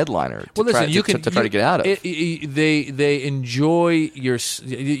as a headliner to try to get out of. They enjoy your.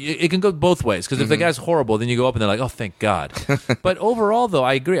 It can go both ways, because if the guy's horrible, then you go up and they're like, oh, thank God. But overall, though,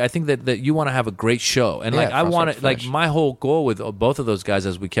 I agree. I think that you want to have a great show, and like I want to, like my whole goal with both of those guys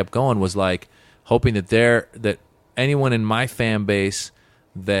as we kept going was like hoping that anyone in my fan base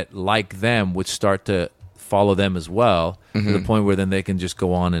that like them would start to follow them as well, to the point where then they can just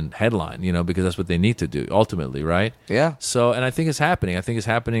go on and headline, because that's what they need to do ultimately, right? Yeah. So, and I think it's happening. I think it's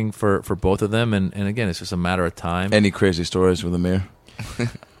happening for both of them, and again, it's just a matter of time. Any crazy stories with Amir?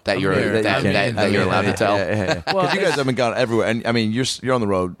 that you're allowed to tell. Yeah. Well, you guys haven't gone everywhere, and I mean, you're on the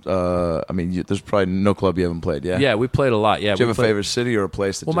road. There's probably no club you haven't played. Yeah, we played a lot. Yeah, do you have a favorite city or a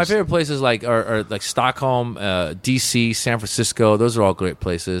place? My favorite places are like Stockholm, DC, San Francisco. Those are all great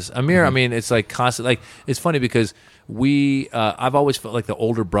places. Amir, I mean, it's like constant. Like it's funny because I've always felt like the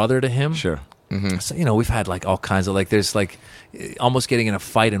older brother to him. Sure. So, we've had like all kinds of there's like almost getting in a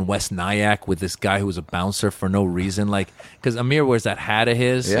fight in West Nyack with this guy who was a bouncer for no reason, like because Amir wears that hat of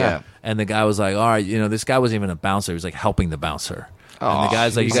his, and the guy was like, all right, this guy wasn't even a bouncer, he was like helping the bouncer. And the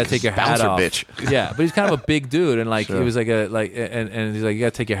guy's like, you got to take your hat off. Bitch. Yeah, but he's kind of a big dude, and like he was like and he's like, you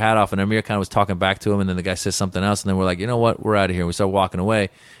got to take your hat off. And Amir kind of was talking back to him, and then the guy says something else, and then we're like, you know what, we're out of here. And we start walking away,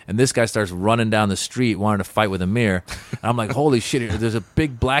 and this guy starts running down the street wanting to fight with Amir. And I'm like, holy shit, there's a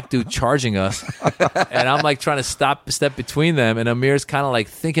big black dude charging us, and I'm like trying to step between them, and Amir's kind of like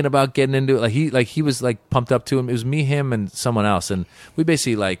thinking about getting into it. Like he was like pumped up to him. It was me, him, and someone else, and we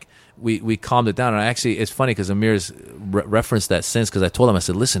basically like. We calmed it down, and actually, it's funny because Amir's referenced that since, because I told him, I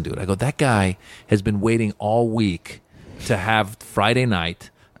said, listen, dude, I go, that guy has been waiting all week to have Friday night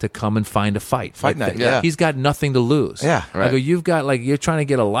to come and find a fight. Fight night, yeah. He's got nothing to lose. Yeah, I right. go, you've got you're trying to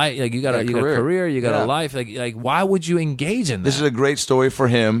get a life, you got a career, you got Yeah. a life. Like why would you engage in that? This is a great story for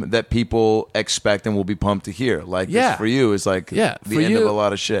him that people expect and will be pumped to hear. Like, this for you is like the for end of you- a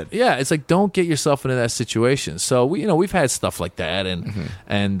lot of shit. Yeah, it's like don't get yourself into that situation. So we've had stuff like that,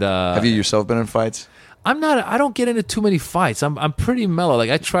 and Have you yourself been in fights? I don't get into too many fights. I'm pretty mellow. Like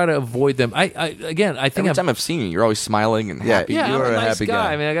I try to avoid them. I think Every time I've seen you, you're always smiling and happy. Yeah, You I'm are a a nice happy guy.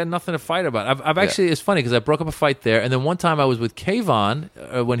 guy. I mean, I got nothing to fight about. I've actually, it's funny because I broke up a fight there, and then one time I was with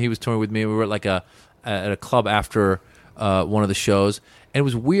Kayvon when he was touring with me. We were at at a club after one of the shows, and it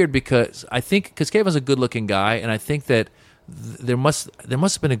was weird because Kayvon's a good-looking guy, and I think that there must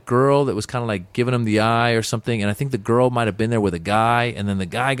have been a girl that was kind of like giving him the eye or something, and I think the girl might have been there with a guy, and then the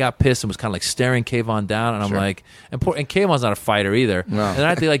guy got pissed and was kind of like staring Kayvon down, and I'm like, and Kayvon's not a fighter either, and I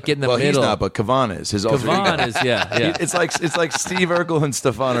had to like get in the Well, middle. he's not, but Kavan is. His alter ego. Kayvon is, yeah. It's like Steve Urkel and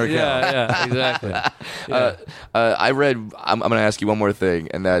Stefan Urkel. Yeah, exactly. Yeah. I read. I'm going to ask you one more thing,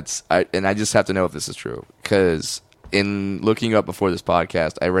 and I just have to know if this is true because in looking up before this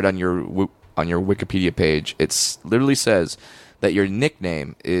podcast, I read on your Wikipedia page, it literally says that your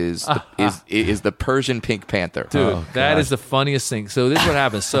nickname is the Persian Pink Panther. Dude, that is the funniest thing. So this is what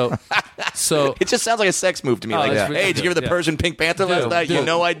happens. So It just sounds like a sex move to me. Like, that's hey, did you hear the ridiculous. Persian Pink Panther last Dude, night? You dude.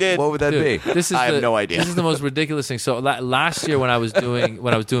 know I did. What would that be? this is I have no idea. This is the most ridiculous thing. So last year when I was doing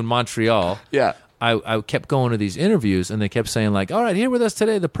Montreal, Yeah. I kept going to these interviews and they kept saying like, all right, here with us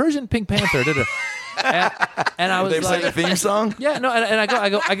today, the Persian Pink Panther. and I was They like, play the theme song? yeah, no, and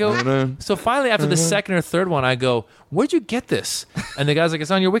I go. So finally, after the second or third one, I go, "Where'd you get this?" And the guy's like, "It's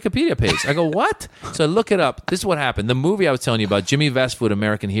on your Wikipedia page." I go, "What?" So I look it up. This is what happened. The movie I was telling you about, Jimmy Westwood,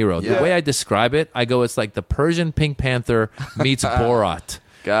 American Hero. The Yeah. way I describe it, I go, "It's like the Persian Pink Panther meets Borat."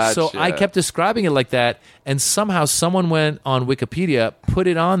 Gotcha. So I kept describing it like that, and somehow someone went on Wikipedia, put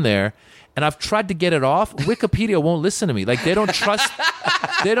it on there. And I've tried to get it off. Wikipedia won't listen to me. Like they don't trust.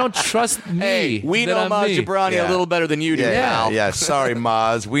 They don't trust me. Hey, we that know I'm Maz me. Jabrani a little better than you do, pal. Yeah. Sorry,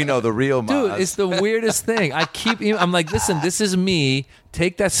 Maz. We know the real Maz. Dude, it's the weirdest thing. I'm like, listen, this is me.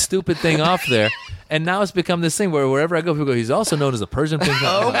 Take that stupid thing off there. And now it's become this thing where wherever I go, people go, he's also known as a Persian Pink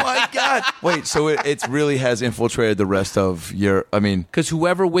Panther. Oh my God! Wait, so it really has infiltrated the rest of your? I mean, Because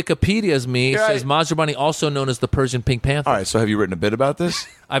whoever Wikipedia's me Right. says Maz Jabrani also known as the Persian Pink Panther. all right. So have you written a bit about this?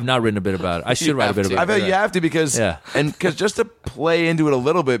 I've not written a bit about it. I should You write a have bit to. about I it. bet you have to because Yeah. because just to play into it a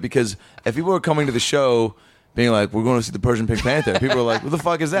little bit because if people are coming to the show being like, we're going to see the Persian Pink Panther, people are like, what the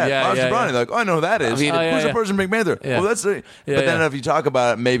fuck is that? Yeah, Maz yeah, Jabrani. yeah. They're like, oh, I know who that is. Oh, yeah, Who's yeah. the Persian Pink Panther? Yeah. Well, that's the. Yeah, but then yeah. if you talk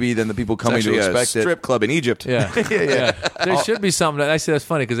about it, maybe then the people coming to Actually, a expect it. strip club in Egypt. Yeah. Yeah. There should be something. Actually, that's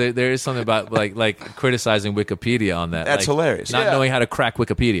funny because there is something about like criticizing Wikipedia on that. That's like, hilarious. Not Yeah. knowing how to crack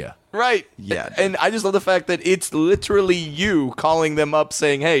Wikipedia. Right. Yeah. And I just love the fact that it's literally you calling them up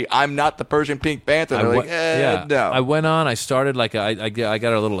saying, hey, I'm not the Persian Pink Panther. They're like, no. I went on. I started like I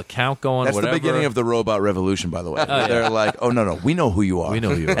got a little account going. That's whatever. the beginning of the robot revolution, by the way. They're like, oh, no, we know who you are. We know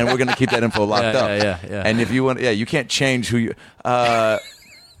who you are. And we're going to keep that info locked Yeah, up. yeah. And if you want, you can't change who you.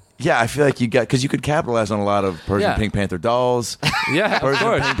 Yeah, I feel like because you could capitalize on a lot of Persian Yeah. Pink Panther dolls. Yeah, of Persian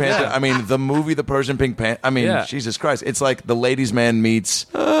course. Pink Panther. Yeah. I mean, the movie The Persian Pink Panther. I mean, Yeah. Jesus Christ. It's like the ladies' man meets.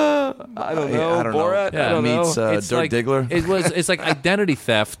 I don't know. I don't Borat? know. Yeah. I don't Meets know. It's Dirk like, Diggler. It's like identity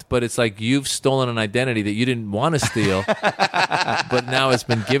theft, but it's like you've stolen an identity that you didn't want to steal, but now it's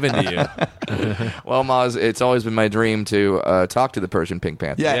been given to you. Well, Maz, it's always been my dream to talk to the Persian Pink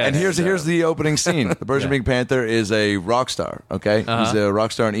Panther. Yeah, Yeah, and here's the opening scene. The Persian Yeah. Pink Panther is a rock star, okay? He's a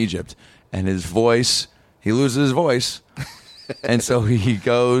rock star in Egypt. And his voice, he loses his voice. And so he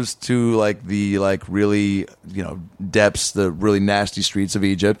goes to like the really, depths, the really nasty streets of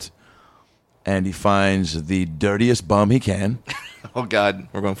Egypt. And he finds the dirtiest bum he can. Oh, God.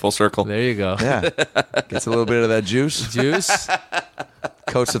 We're going full circle. There you go. Yeah. Gets a little bit of that juice, Juice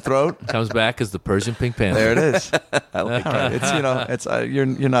coats the throat. comes back as the Persian Pink Panther. There it is. All right. It's you're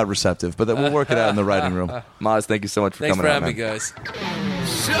not receptive, but we'll work it out in the writing room. Maz, thank you so much for Thanks coming for on, having me, man. guys.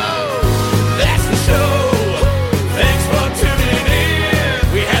 So, that's the show. Thanks for tuning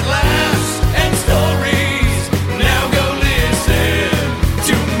in. We had laughs and stories. Now go listen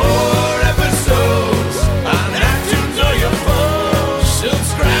to more episodes on iTunes or your phone.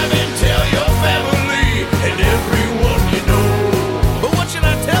 Subscribe and tell your family and everyone you know. But what should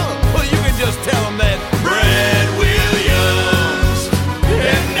I tell them? Well, you can just tell them that Brad Williams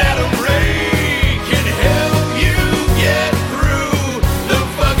and Adam Ray can help you get through the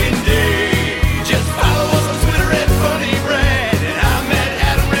fucking day. Just follow us on Twitter at Funny Brad, and I'm at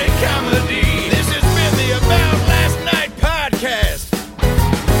Adam Ray Comedy. This has been the About Last Night podcast.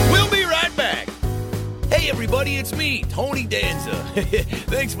 We'll be right back. Hey everybody, it's me, Tony Danza.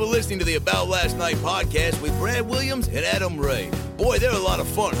 Thanks for listening to the About Last Night podcast with Brad Williams and Adam Ray. Boy, they're a lot of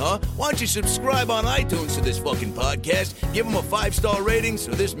fun, huh? Why don't you subscribe on iTunes to this fucking podcast? Give them a 5-star rating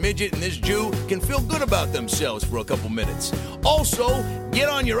so this midget and this Jew can feel good about themselves for a couple minutes. Also, get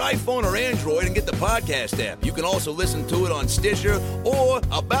on your iPhone or Android and get the podcast app. You can also listen to it on Stitcher or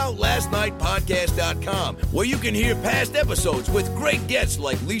AboutLastNightPodcast.com, where you can hear past episodes with great guests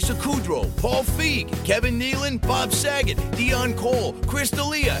like Lisa Kudrow, Paul Feig, Kevin Nealon, Bob Saget, Dion Cole, Chris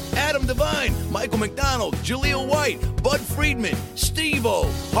D'Elia, Adam Devine, Michael McDonald, Jaleel White, Bud Friedman,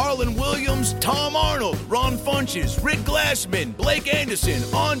 Steve-O, Harlan Williams, Tom Arnold, Ron Funches, Rick Glassman, Blake Anderson,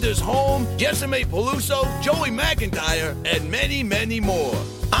 Anders Holm, Jessime Peluso, Joey McIntyre, and many, many more.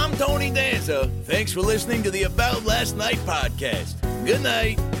 I'm Tony Danza. Thanks for listening to the About Last Night podcast. Good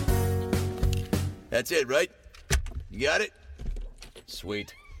night. That's it, right? You got it?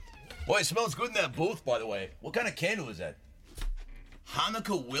 Sweet. Boy, it smells good in that booth, by the way. What kind of candle is that?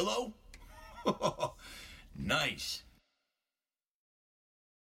 Hanukkah willow? Nice.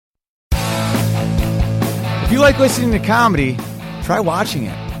 If you like listening to comedy, try watching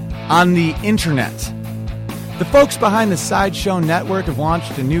it on the internet. The folks behind the Sideshow Network have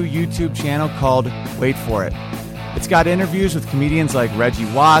launched a new YouTube channel called Wait For It. It's got interviews with comedians like Reggie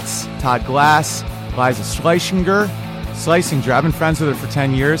Watts, Todd Glass, Liza Schlesinger. I've been friends with her for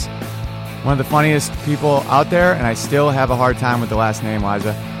 10 years. One of the funniest people out there, and I still have a hard time with the last name,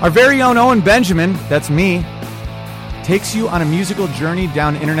 Liza. Our very own Owen Benjamin, that's me, takes you on a musical journey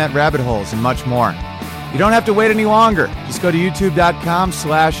down internet rabbit holes and much more. You don't have to wait any longer. Just go to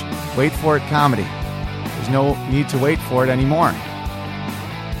youtube.com/waitforitcomedy. There's no need to wait for it anymore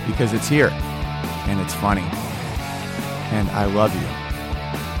because it's here and it's funny. And I love you.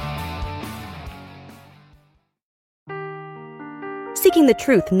 Seeking the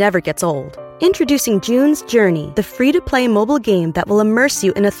truth never gets old. Introducing June's Journey, the free-to-play mobile game that will immerse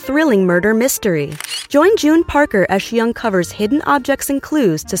you in a thrilling murder mystery. Join June Parker as she uncovers hidden objects and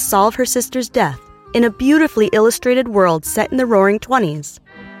clues to solve her sister's death in a beautifully illustrated world set in the Roaring '20s.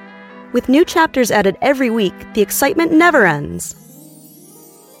 With new chapters added every week, the excitement never ends.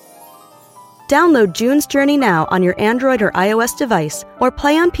 Download June's Journey now on your Android or iOS device or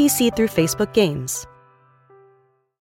play on PC through Facebook Games.